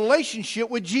in your relationship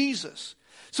with Jesus.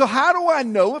 So how do I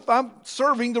know if I'm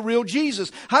serving the real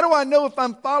Jesus? How do I know if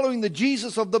I'm following the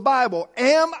Jesus of the Bible?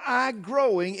 Am I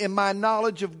growing in my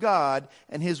knowledge of God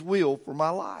and His will for my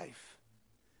life?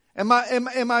 Am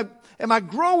I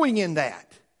growing in that?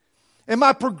 Am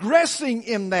I progressing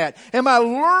in that? Am I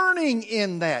learning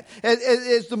in that?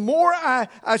 As the more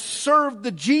I serve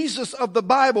the Jesus of the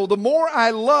Bible, the more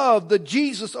I love the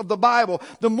Jesus of the Bible,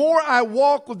 the more I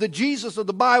walk with the Jesus of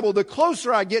the Bible, the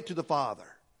closer I get to the Father.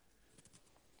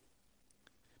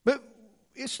 But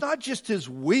it's not just His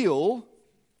will.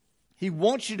 He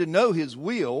wants you to know His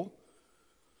will.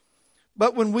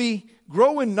 But when we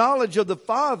grow in knowledge of the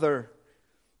Father,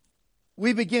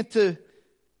 we begin to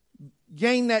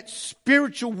gain that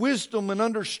spiritual wisdom and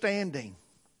understanding.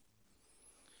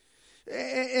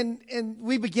 And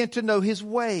we begin to know His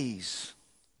ways.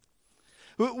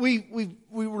 We're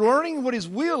learning what His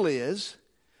will is,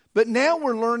 but now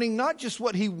we're learning not just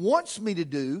what He wants me to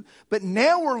do, but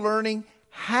now we're learning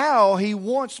how He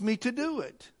wants me to do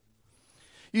it.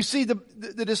 You see,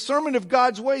 the discernment of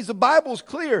God's ways, the Bible's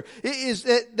clear, is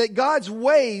that God's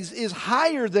ways is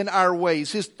higher than our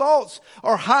ways. His thoughts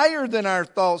are higher than our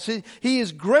thoughts. He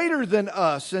is greater than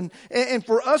us. And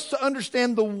for us to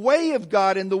understand the way of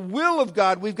God and the will of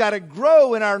God, we've got to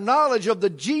grow in our knowledge of the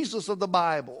Jesus of the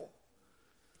Bible.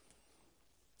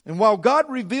 And while God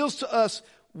reveals to us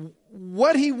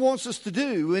what He wants us to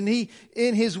do, and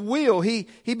in His will, He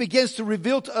begins to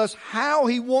reveal to us how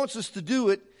He wants us to do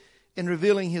it, in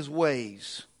revealing His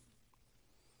ways.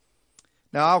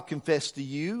 Now, I'll confess to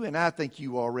you, and I think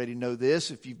you already know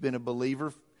this if you've been a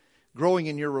believer, growing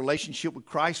in your relationship with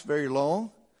Christ very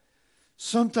long,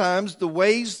 sometimes the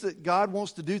ways that God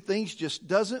wants to do things just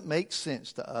doesn't make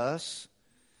sense to us.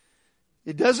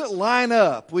 It doesn't line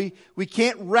up. We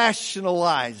can't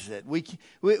rationalize it.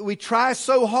 We try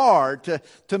so hard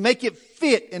to make it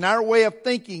fit in our way of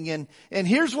thinking. And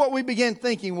here's what we begin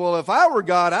thinking. Well, if I were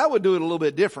God, I would do it a little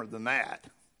bit different than that.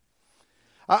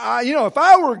 If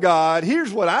I were God,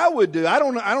 here's what I would do. I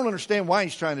don't understand why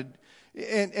He's trying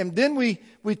to. And then we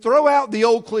throw out the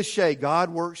old cliche, God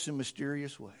works in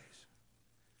mysterious ways.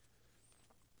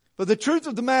 But the truth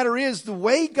of the matter is, the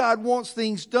way God wants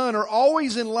things done are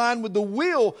always in line with the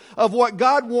will of what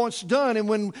God wants done. And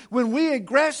when we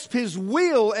grasp His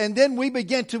will and then we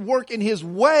begin to work in His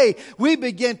way, we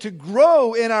begin to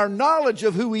grow in our knowledge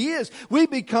of who He is. We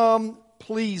become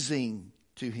pleasing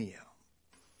to Him.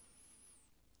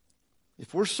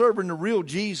 If we're serving the real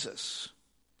Jesus,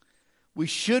 we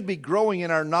should be growing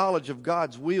in our knowledge of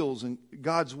God's will and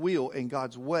God's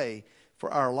way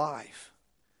for our life.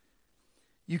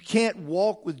 You can't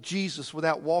walk with Jesus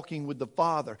without walking with the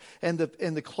Father. And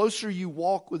the closer you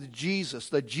walk with Jesus,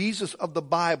 the Jesus of the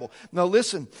Bible. Now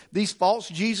listen, these false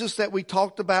Jesus that we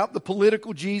talked about, the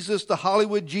political Jesus, the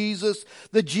Hollywood Jesus,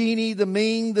 the genie, the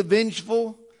mean, the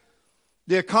vengeful,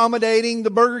 the accommodating,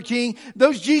 the Burger King,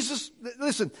 those Jesus,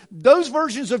 listen, those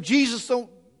versions of Jesus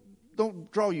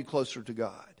don't draw you closer to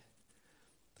God.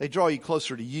 They draw you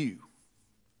closer to you.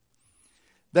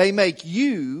 They make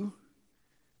you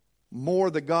more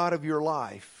the God of your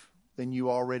life than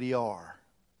you already are.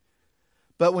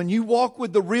 But when you walk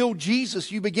with the real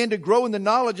Jesus, you begin to grow in the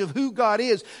knowledge of who God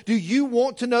is. Do you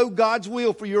want to know God's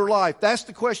will for your life? That's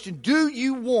the question. Do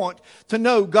you want to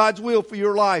know God's will for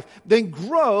your life? Then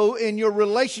grow in your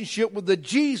relationship with the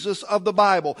Jesus of the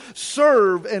Bible.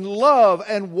 Serve and love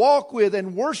and walk with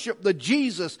and worship the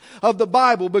Jesus of the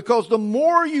Bible. Because the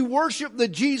more you worship the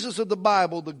Jesus of the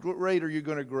Bible, the greater you're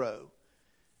going to grow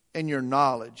in your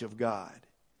knowledge of God,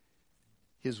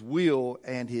 His will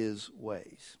and His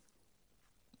ways.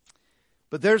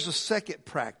 But there's a second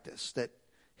practice that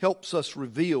helps us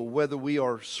reveal whether we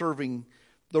are serving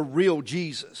the real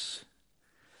Jesus.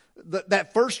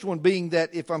 That first one being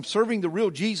that if I'm serving the real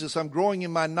Jesus, I'm growing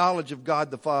in my knowledge of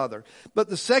God the Father. But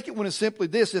the second one is simply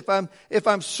this: if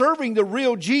I'm serving the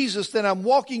real Jesus, then I'm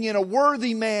walking in a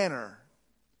worthy manner.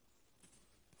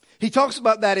 He talks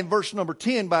about that in verse number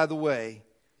 10, by the way,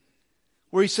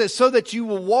 where he says, so that you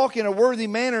will walk in a worthy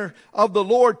manner of the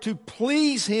Lord, to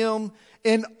please Him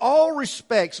in all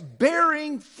respects,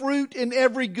 bearing fruit in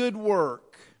every good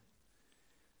work.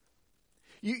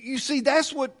 You see,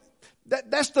 that's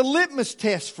the litmus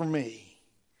test for me.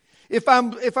 If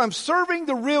I'm serving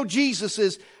the real Jesus,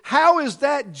 is how is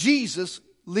that Jesus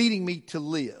leading me to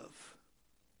live?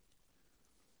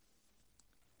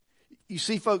 You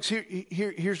see, folks,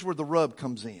 here's where the rub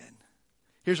comes in.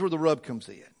 Here's where the rub comes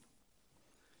in.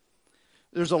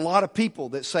 There's a lot of people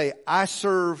that say, I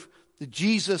serve the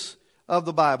Jesus of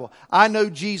the Bible. I know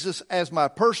Jesus as my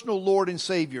personal Lord and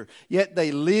Savior. Yet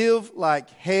they live like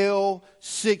hell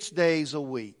 6 days a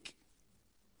week.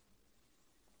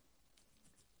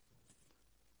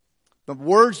 The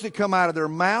words that come out of their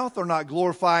mouth are not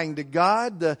glorifying to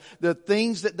God. The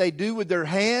things that they do with their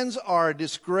hands are a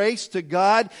disgrace to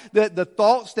God. The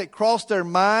thoughts that cross their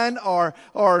mind are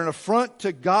an affront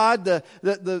to God.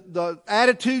 The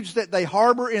attitudes that they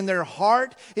harbor in their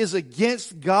heart is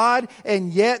against God.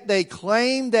 And yet they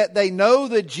claim that they know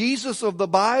the Jesus of the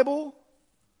Bible.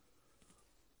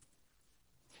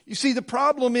 You see, the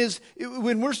problem is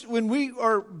when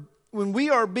we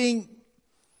are being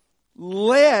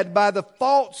led by the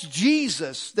false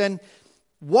Jesus, then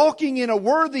walking in a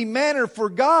worthy manner for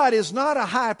God is not a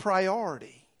high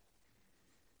priority.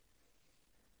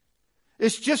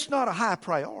 It's just not a high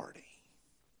priority.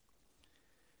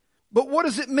 But what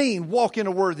does it mean, walk in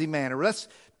a worthy manner? That's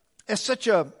such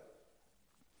a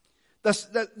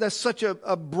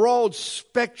broad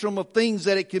spectrum of things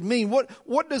that it could mean.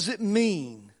 What does it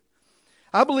mean?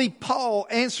 I believe Paul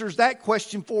answers that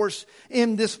question for us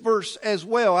in this verse as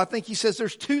well. I think he says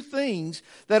there's two things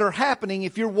that are happening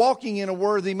if you're walking in a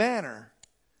worthy manner.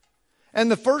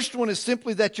 And the first one is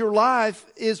simply that your life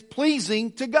is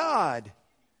pleasing to God.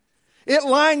 It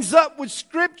lines up with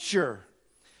Scripture.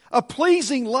 A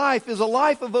pleasing life is a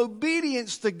life of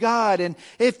obedience to God. And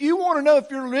if you want to know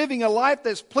if you're living a life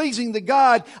that's pleasing to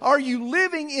God, are you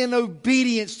living in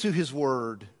obedience to His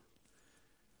Word?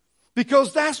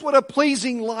 Because that's what a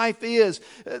pleasing life is.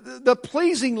 The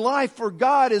pleasing life for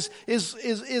God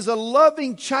is a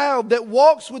loving child that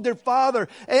walks with their Father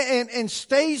and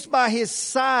stays by His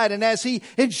side. And as He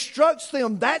instructs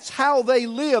them, that's how they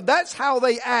live. That's how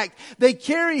they act. They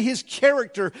carry His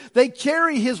character. They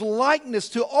carry His likeness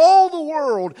to all the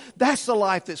world. That's the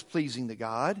life that's pleasing to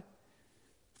God.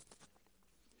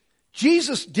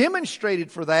 Jesus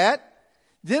demonstrated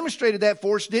that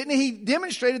for us, didn't He? He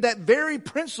demonstrated that very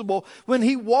principle when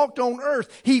He walked on earth.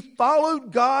 He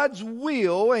followed God's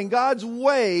will and God's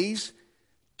ways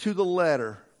to the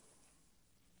letter.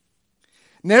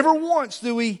 Never once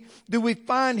do we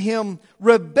find Him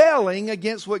rebelling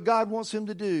against what God wants Him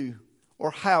to do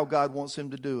or how God wants Him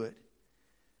to do it.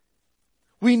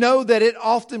 We know that it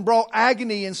often brought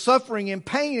agony and suffering and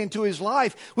pain into His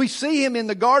life. We see Him in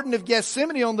the Garden of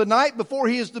Gethsemane on the night before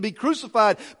He is to be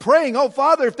crucified, praying, oh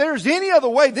Father, if there's any other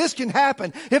way this can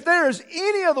happen, if there is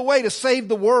any other way to save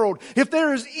the world, if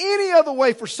there is any other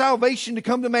way for salvation to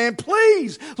come to man,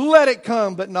 please let it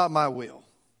come, but not my will.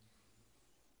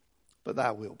 But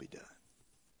Thy will be done.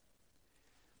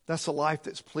 That's a life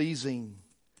that's pleasing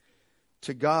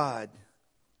to God.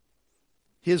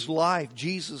 His life,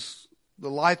 Jesus' The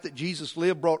life that Jesus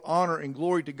lived brought honor and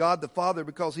glory to God the Father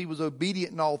because He was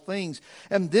obedient in all things.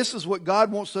 And this is what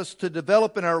God wants us to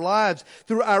develop in our lives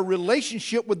through our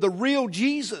relationship with the real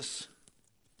Jesus.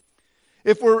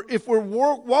 If we're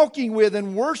walking with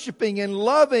and worshiping and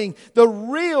loving the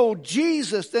real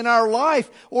Jesus, then our life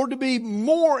ought to be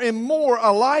more and more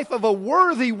a life of a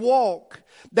worthy walk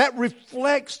that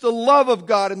reflects the love of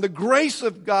God and the grace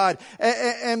of God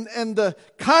and the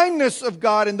kindness of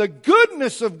God and the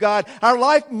goodness of God. Our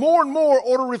life more and more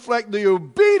ought to reflect the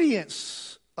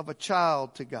obedience of a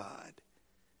child to God.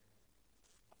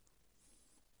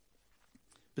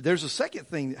 But there's a second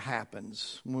thing that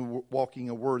happens when we're walking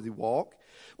a worthy walk.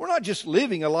 We're not just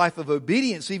living a life of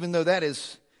obedience, even though that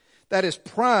is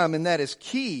prime and that is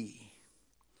key.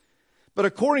 But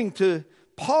according to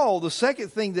Paul, the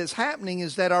second thing that's happening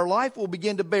is that our life will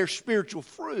begin to bear spiritual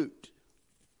fruit.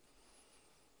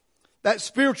 That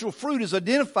spiritual fruit is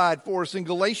identified for us in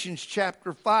Galatians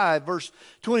chapter 5, verse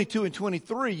 22 and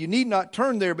 23. You need not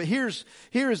turn there, but here is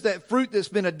that fruit that's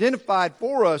been identified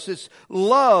for us. It's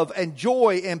love and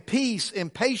joy and peace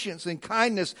and patience and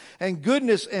kindness and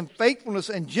goodness and faithfulness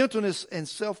and gentleness and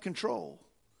self-control.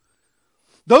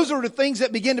 Those are the things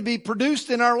that begin to be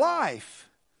produced in our life.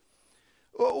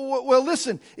 Well,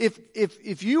 listen,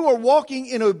 if you are walking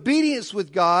in obedience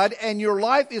with God and your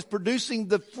life is producing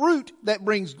the fruit that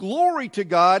brings glory to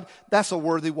God, that's a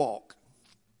worthy walk.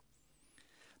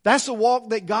 That's a walk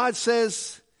that God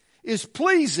says is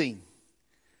pleasing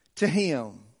to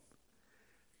Him.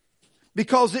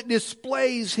 Because it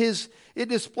displays His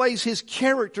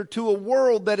character to a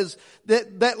world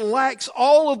that lacks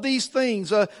all of these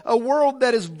things. A world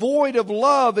that is void of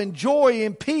love and joy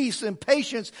and peace and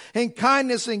patience and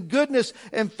kindness and goodness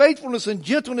and faithfulness and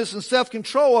gentleness and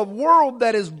self-control. A world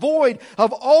that is void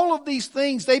of all of these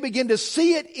things. They begin to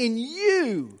see it in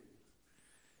you.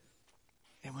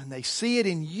 And when they see it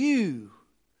in you,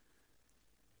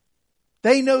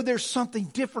 they know there's something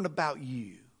different about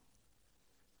you.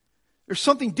 There's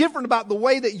something different about the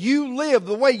way that you live,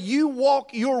 the way you walk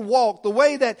your walk, the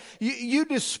way that you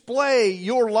display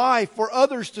your life for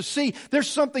others to see. There's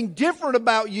something different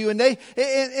about you, and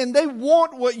they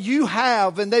want what you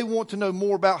have, and they want to know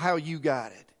more about how you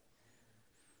got it.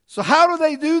 So how do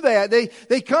they do that?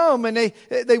 They come and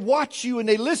they watch you and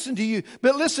they listen to you.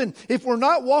 But listen, if we're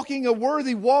not walking a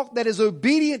worthy walk that is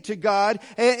obedient to God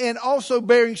and also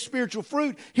bearing spiritual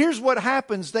fruit, here's what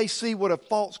happens. They see what a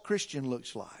false Christian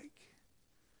looks like.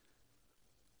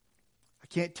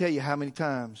 Can't tell you how many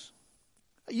times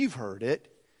you've heard it.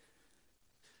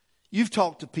 You've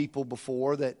talked to people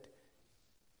before that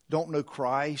don't know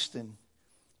Christ and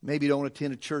maybe don't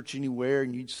attend a church anywhere,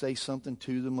 and you'd say something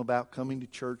to them about coming to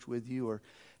church with you or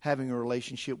having a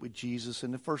relationship with Jesus,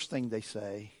 and the first thing they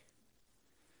say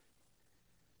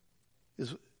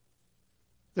is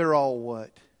they're all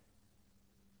what?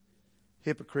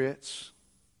 Hypocrites.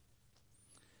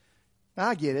 Now,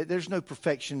 I get it. There's no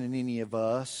perfection in any of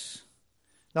us.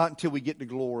 Not until we get to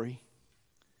glory.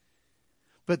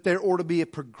 But there ought to be a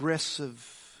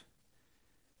progressive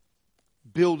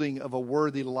building of a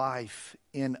worthy life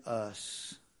in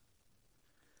us.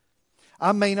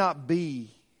 I may not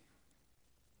be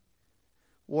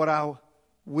what I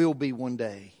will be one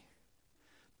day.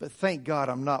 But thank God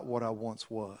I'm not what I once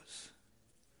was.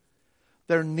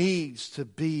 There needs to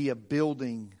be a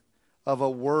building of a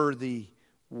worthy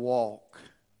walk.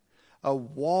 A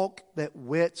walk that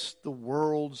whets the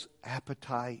world's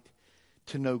appetite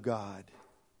to know God.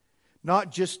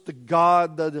 Not just the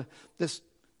God, this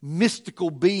mystical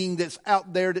being that's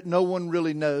out there that no one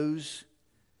really knows.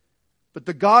 But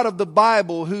the God of the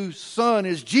Bible, whose Son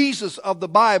is Jesus of the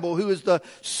Bible, who is the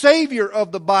Savior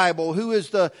of the Bible, who is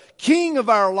the King of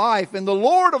our life and the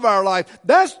Lord of our life.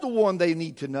 That's the one they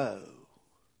need to know.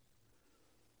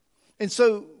 And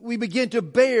so we begin to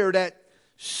bear that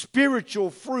spiritual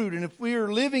fruit. And if we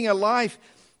are living a life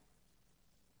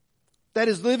that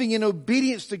is living in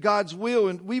obedience to God's will,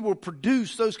 and we will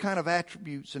produce those kind of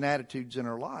attributes and attitudes in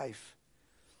our life.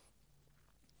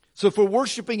 So if we're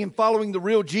worshiping and following the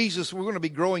real Jesus, we're going to be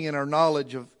growing in our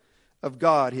knowledge of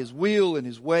God, His will and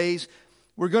His ways.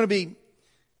 We're going to be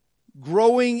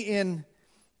growing in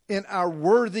our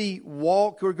worthy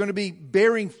walk. We're going to be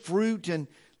bearing fruit and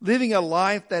living a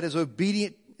life that is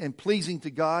obedient and pleasing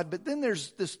to God. But then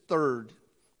there's this third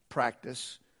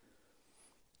practice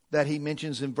that he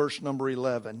mentions in verse number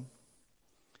 11.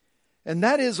 And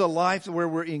that is a life where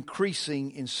we're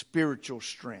increasing in spiritual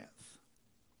strength.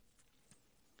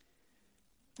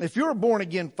 If you're a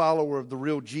born-again follower of the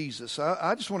real Jesus,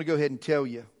 I just want to go ahead and tell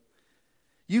you,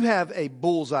 you have a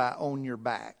bullseye on your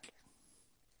back.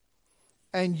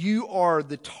 And you are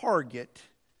the target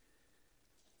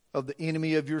of the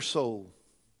enemy of your soul.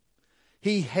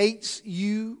 He hates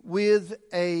you with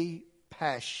a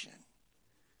passion.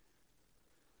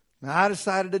 Now, I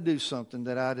decided to do something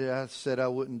that I said I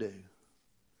wouldn't do.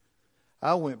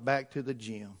 I went back to the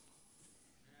gym.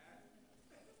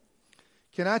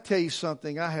 Can I tell you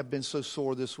something? I have been so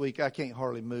sore this week, I can't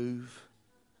hardly move.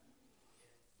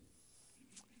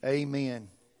 Amen.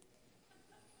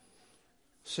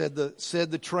 Said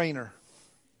the trainer.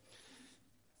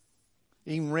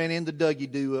 Even ran into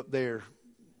Dougie Doo up there,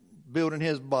 building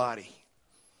his body.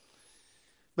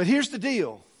 But here's the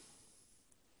deal.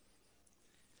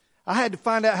 I had to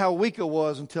find out how weak I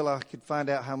was until I could find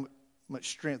out how much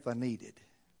strength I needed.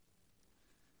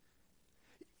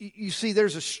 You see,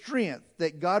 there's a strength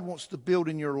that God wants to build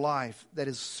in your life that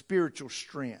is spiritual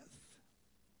strength.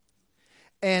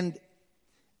 And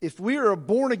if we are a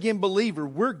born-again believer,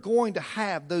 we're going to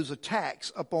have those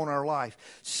attacks upon our life.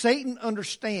 Satan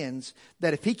understands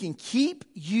that if he can keep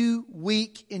you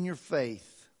weak in your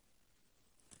faith,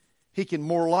 he can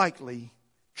more likely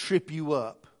trip you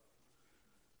up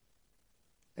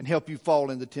and help you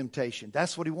fall into temptation.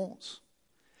 That's what he wants.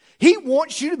 He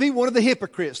wants you to be one of the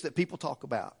hypocrites that people talk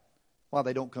about while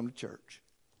they don't come to church.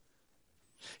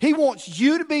 He wants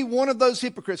you to be one of those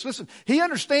hypocrites. Listen, he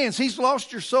understands he's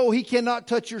lost your soul. He cannot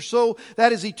touch your soul.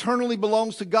 That is eternally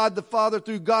belongs to God the Father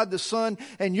through God the Son.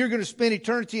 And you're going to spend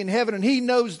eternity in heaven. And he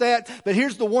knows that. But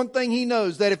here's the one thing he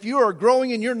knows. That if you are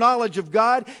growing in your knowledge of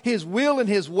God, His will and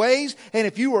His ways, and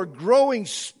if you are growing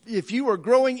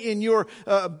in your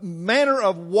manner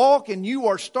of walk, and you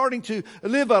are starting to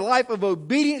live a life of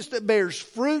obedience that bears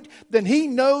fruit, then He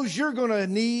knows you're going to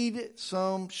need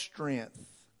some strength.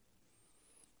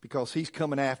 Because He's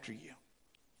coming after you.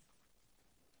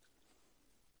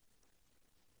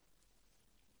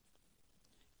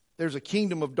 There's a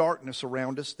kingdom of darkness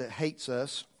around us that hates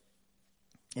us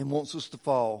and wants us to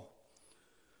fall.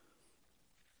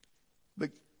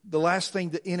 But the last thing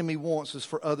the enemy wants is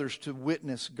for others to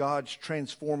witness God's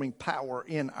transforming power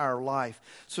in our life.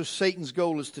 So Satan's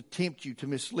goal is to tempt you, to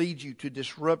mislead you, to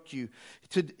disrupt you,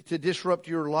 to disrupt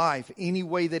your life any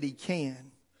way that he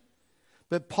can.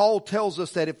 But Paul tells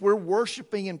us that if we're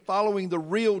worshiping and following the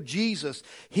real Jesus,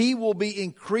 He will be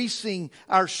increasing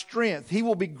our strength. He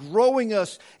will be growing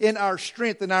us in our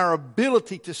strength and our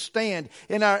ability to stand,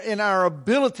 in our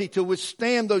ability to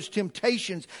withstand those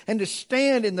temptations and to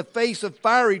stand in the face of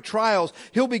fiery trials.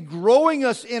 He'll be growing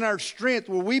us in our strength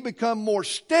where we become more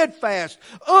steadfast,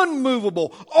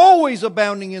 unmovable, always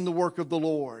abounding in the work of the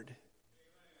Lord.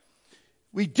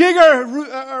 We dig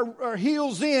our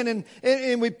heels in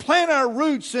and we plant our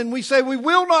roots and we say we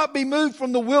will not be moved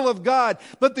from the will of God.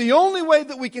 But the only way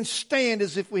that we can stand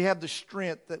is if we have the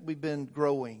strength that we've been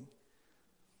growing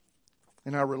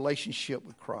in our relationship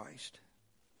with Christ.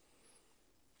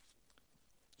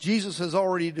 Jesus has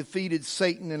already defeated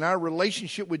Satan, and our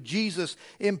relationship with Jesus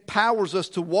empowers us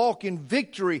to walk in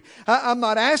victory. I'm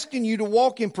not asking you to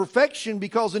walk in perfection,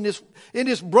 because in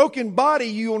this broken body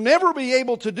you'll never be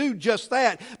able to do just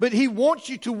that. But He wants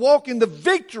you to walk in the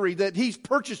victory that He's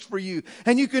purchased for you.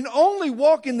 And you can only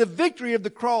walk in the victory of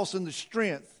the cross and the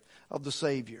strength of the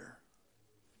Savior.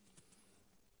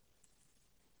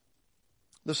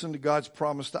 Listen to God's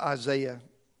promise to Isaiah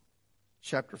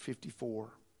chapter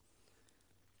 54.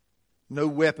 No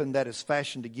weapon that is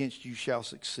fashioned against you shall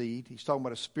succeed. He's talking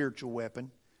about a spiritual weapon.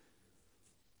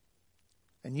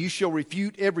 And you shall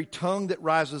refute every tongue that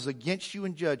rises against you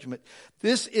in judgment.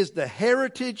 This is the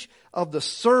heritage of the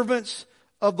servants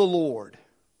of the Lord,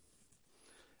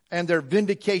 and their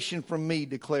vindication from me,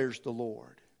 declares the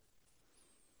Lord.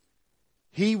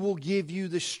 He will give you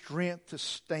the strength to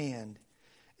stand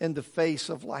in the face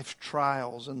of life's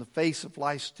trials, in the face of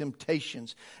life's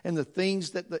temptations, and the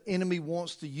things that the enemy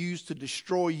wants to use to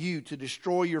destroy you, to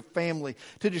destroy your family,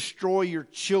 to destroy your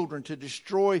children, to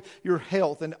destroy your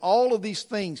health. And all of these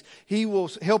things, He will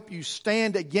help you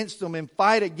stand against them and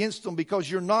fight against them, because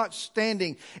you're not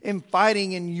standing and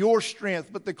fighting in your strength.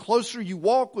 But the closer you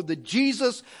walk with the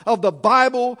Jesus of the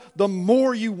Bible, the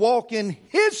more you walk in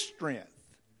His strength.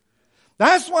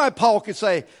 That's why Paul could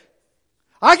say,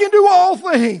 I can do all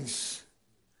things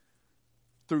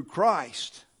through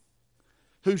Christ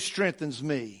who strengthens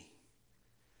me.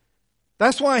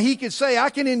 That's why he could say, I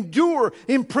can endure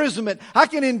imprisonment. I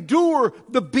can endure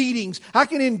the beatings. I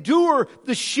can endure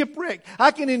the shipwreck. I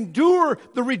can endure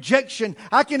the rejection.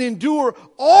 I can endure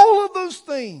all of those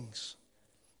things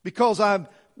because I'm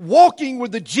walking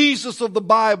with the Jesus of the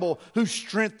Bible who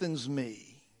strengthens me.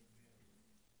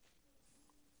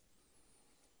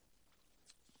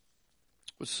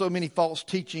 With so many false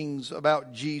teachings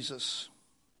about Jesus,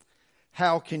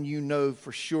 how can you know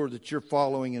for sure that you're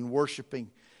following and worshiping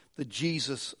the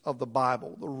Jesus of the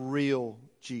Bible, the real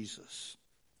Jesus?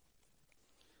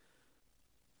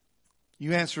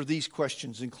 You answer these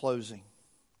questions in closing.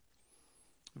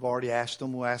 We've already asked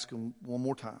them. We'll ask them one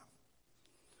more time.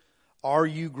 Are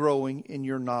you growing in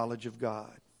your knowledge of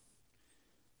God,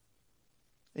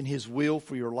 in His will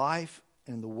for your life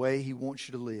and the way He wants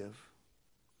you to live?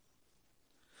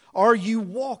 Are you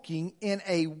walking in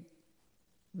a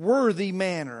worthy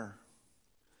manner,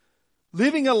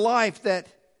 living a life that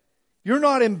you're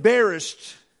not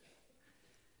embarrassed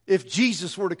if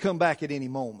Jesus were to come back at any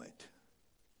moment?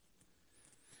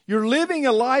 You're living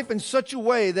a life in such a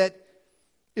way that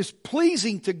is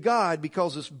pleasing to God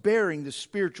because it's bearing the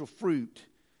spiritual fruit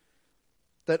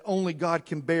that only God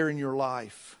can bear in your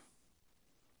life.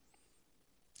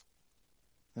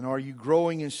 And are you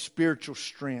growing in spiritual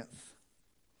strength?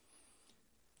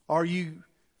 Are you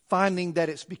finding that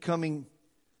it's becoming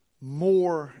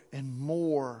more and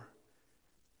more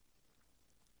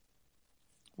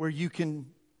where you can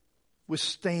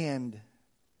withstand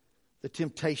the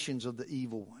temptations of the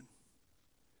evil one?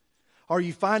 Are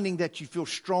you finding that you feel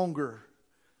stronger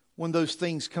when those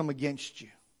things come against you?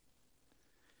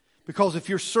 Because if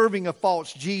you're serving a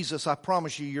false Jesus, I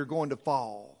promise you, you're going to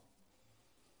fall.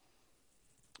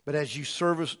 But as you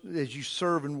serve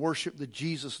and worship the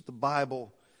Jesus of the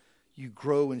Bible, you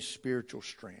grow in spiritual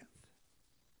strength.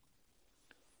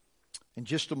 In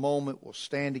just a moment, we'll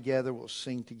stand together, we'll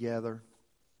sing together.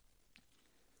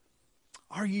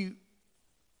 Are you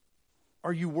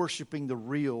worshiping the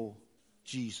real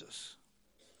Jesus?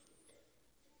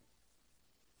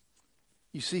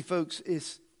 You see, folks,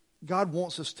 God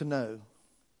wants us to know.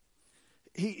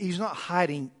 He's not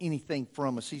hiding anything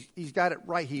from us. He's got it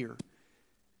right here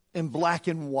in black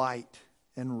and white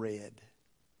and red.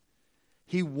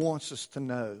 He wants us to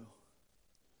know.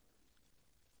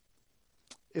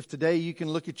 If today you can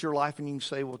look at your life and you can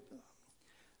say, well,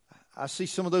 I see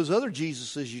some of those other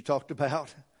Jesuses you talked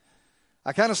about.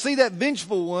 I kind of see that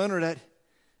vengeful one or that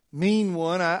mean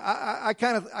one. I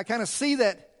kind of see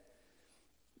that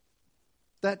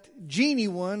genie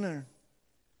one, or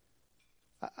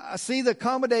I see the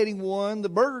accommodating one, the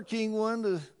Burger King one,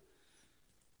 the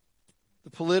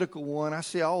political one. I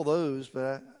see all those,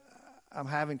 but I'm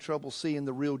having trouble seeing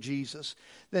the real Jesus.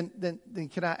 Then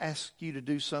can I ask you to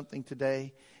do something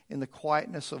today in the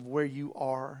quietness of where you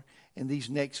are in these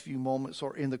next few moments,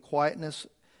 or in the quietness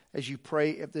as you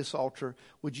pray at this altar?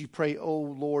 Would you pray, oh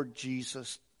Lord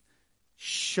Jesus,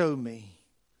 show me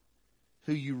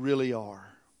who you really are,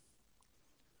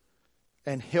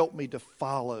 and help me to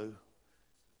follow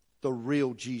the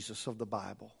real Jesus of the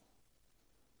Bible.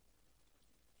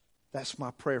 That's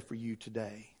my prayer for you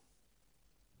today.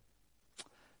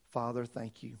 Father,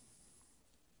 thank you.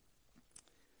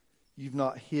 You've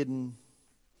not hidden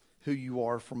who you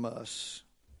are from us,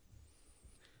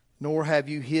 nor have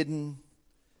you hidden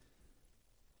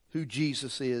who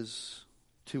Jesus is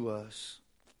to us.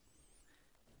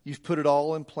 You've put it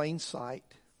all in plain sight.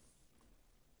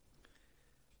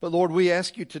 But Lord, we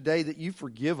ask you today that you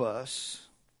forgive us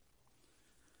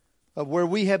of where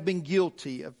we have been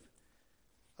guilty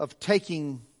of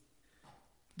taking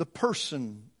the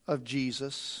person of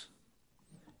Jesus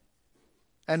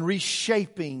and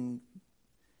reshaping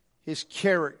His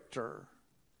character,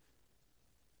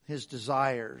 His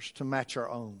desires to match our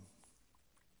own.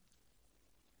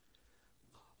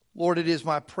 Lord, it is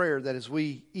my prayer that as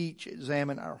we each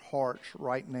examine our hearts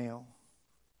right now,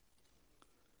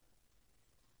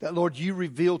 that, Lord, you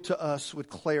reveal to us with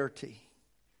clarity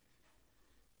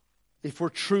if we're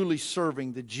truly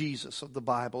serving the Jesus of the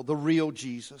Bible, the real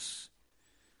Jesus,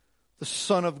 the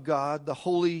Son of God, the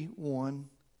Holy One,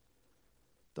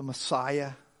 the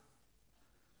Messiah.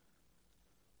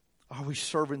 Are we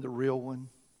serving the real one?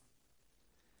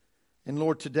 And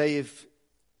Lord, today,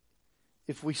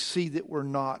 if we see that we're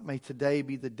not, may today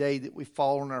be the day that we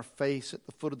fall on our face at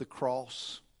the foot of the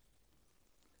cross.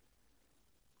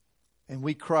 And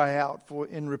we cry out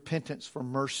in repentance for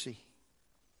mercy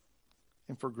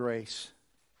and for grace.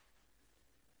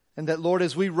 And that, Lord,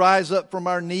 as we rise up from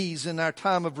our knees in our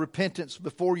time of repentance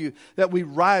before you, that we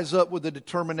rise up with a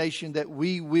determination that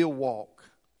we will walk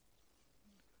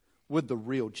with the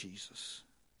real Jesus.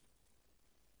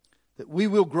 That we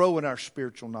will grow in our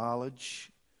spiritual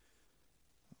knowledge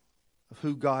of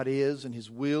who God is and His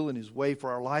will and His way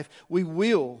for our life. We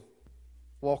will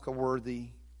walk a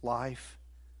worthy life.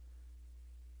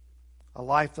 A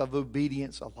life of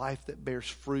obedience, a life that bears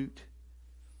fruit.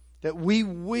 That we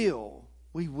will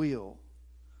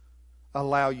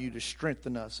allow you to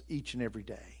strengthen us each and every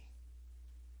day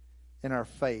in our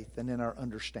faith and in our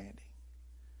understanding.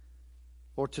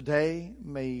 Lord, today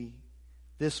may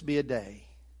this be a day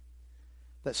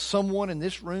that someone in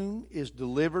this room is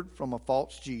delivered from a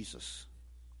false Jesus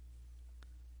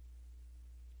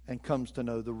and comes to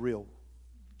know the real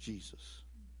Jesus.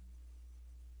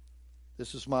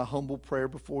 This is my humble prayer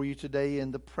before you today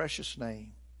in the precious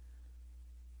name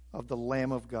of the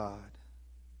Lamb of God,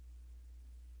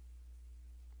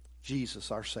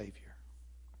 Jesus our Savior.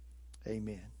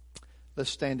 Amen. Let's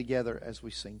stand together as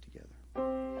we sing together.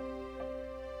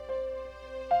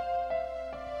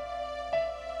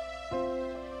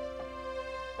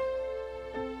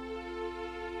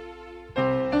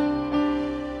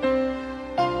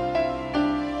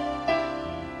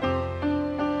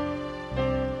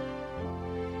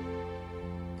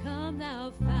 Come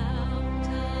thou fount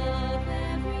of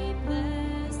every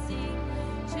blessing,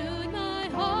 tune my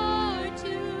heart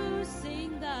to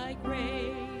sing thy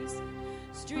grace.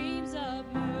 Streams of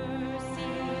mercy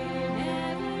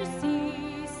never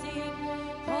ceasing,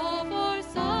 call for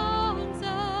songs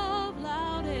of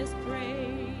loudest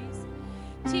praise.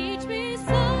 Teach me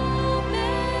some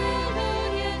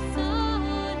melodious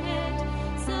sonnet,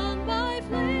 sung by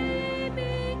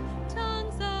flaming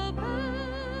tongues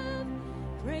above.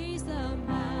 Praise the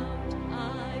mount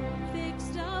I'm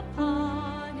fixed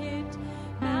upon it,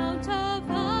 mount of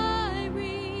thy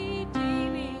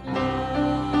redeeming love.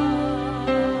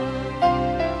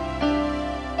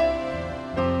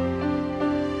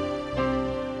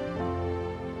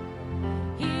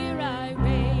 Here I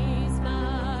raise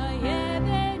my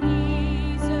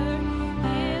Ebenezer,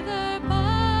 hither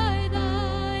by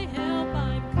thy help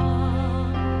I'm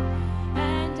come,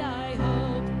 and I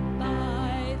hope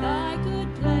by thy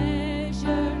good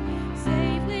pleasure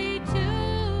safely to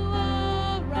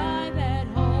arrive at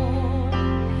home.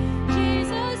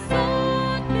 Jesus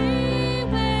sought me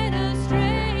when a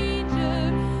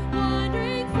stranger,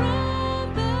 wandering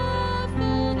from the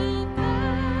fold of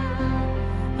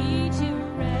God. He to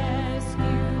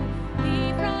rescue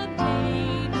me from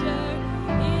danger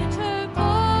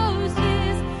interposed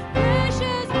his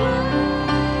precious blood.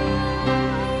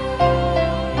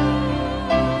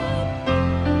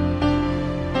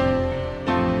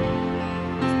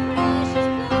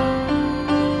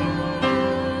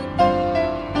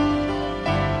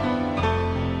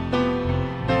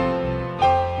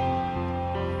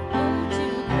 Oh, to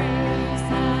grace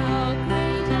how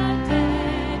great a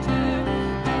debtor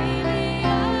daily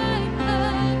I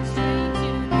come straight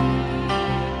to thee.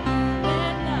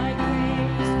 Let thy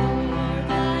grace Lord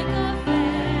like a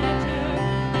fetter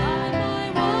bind my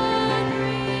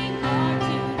wandering heart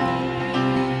to thee.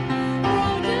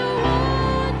 Prone to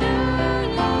wander,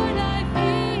 Lord, I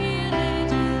feel it,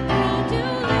 prone to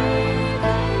leave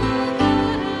the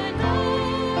God I know.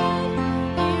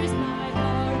 Here's my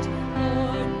heart,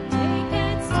 Lord, take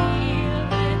and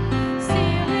seal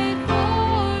it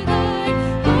for thy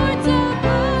courts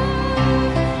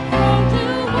above. Prone to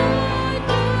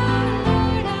wander,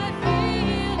 Lord, I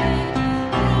feel it,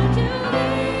 prone to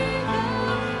leave the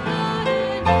God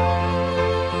I know.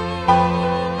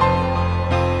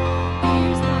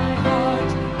 Here's my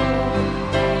heart, Lord,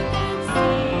 take and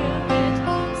seal it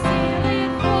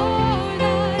for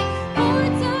thy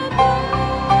courts above.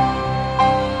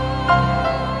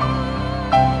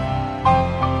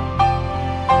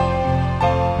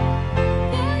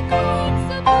 Thy courts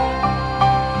above.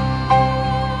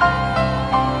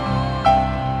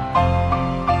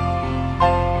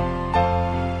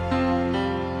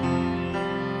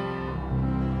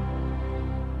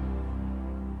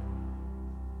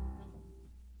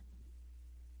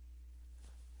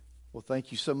 Well,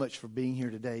 thank you so much for being here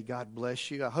today. God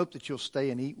bless you. I hope that you'll stay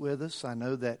and eat with us. I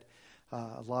know that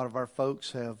a lot of our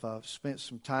folks have spent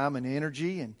some time and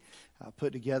energy and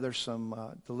put together some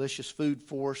delicious food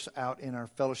for us out in our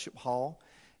fellowship hall.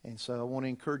 And so I want to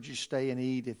encourage you to stay and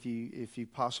eat if you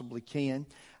possibly can.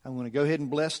 I'm going to go ahead and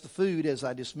bless the food as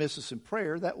I dismiss us in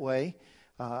prayer. That way,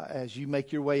 as you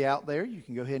make your way out there, you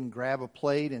can go ahead and grab a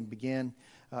plate and begin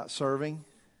serving.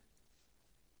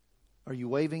 Are you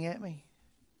waving at me?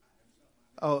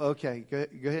 Oh, okay. Go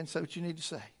ahead and say what you need to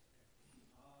say.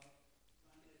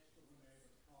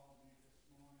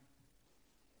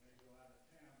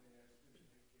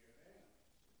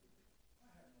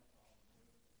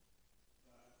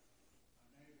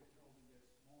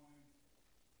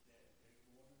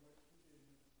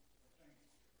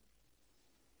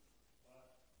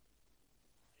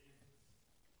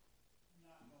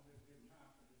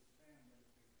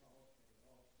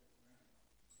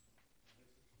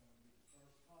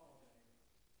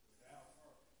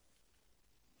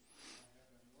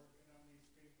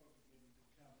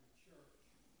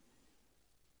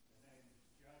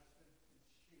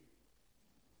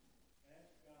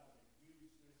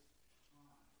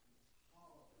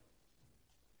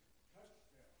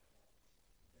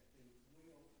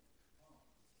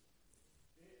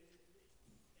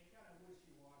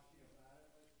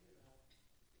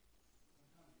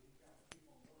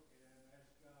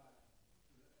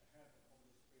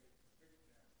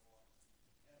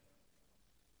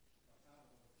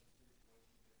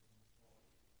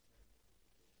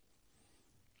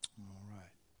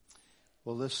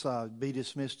 Well, let's be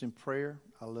dismissed in prayer.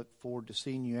 I look forward to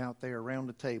seeing you out there around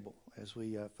the table as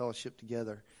we fellowship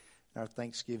together in our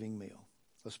Thanksgiving meal.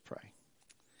 Let's pray.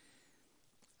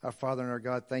 Our Father and our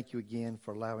God, thank you again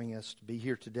for allowing us to be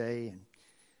here today and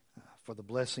for the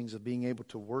blessings of being able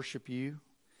to worship you.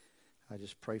 I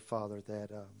just pray, Father,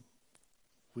 that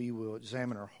we will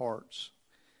examine our hearts,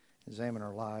 examine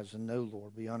our lives, and know,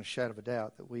 Lord, beyond a shadow of a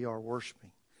doubt, that we are worshiping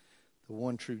the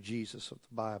one true Jesus of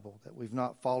the Bible, that we've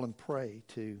not fallen prey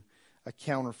to a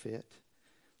counterfeit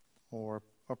or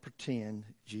a pretend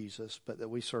Jesus, but that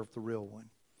we serve the real one.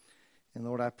 And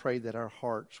Lord, I pray that our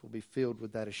hearts will be filled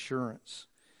with that assurance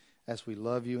as we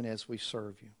love you and as we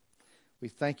serve you. We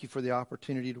thank you for the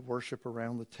opportunity to worship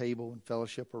around the table and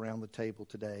fellowship around the table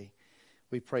today.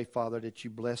 We pray, Father, that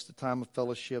you bless the time of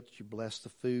fellowship, that you bless the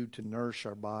food to nourish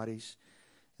our bodies.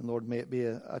 And Lord, may it be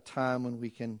a time when we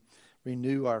can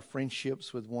renew our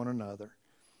friendships with one another.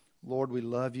 Lord, we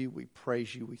love you. We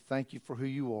praise you. We thank you for who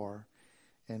you are.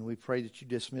 And we pray that you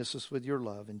dismiss us with your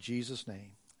love. In Jesus'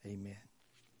 name, amen.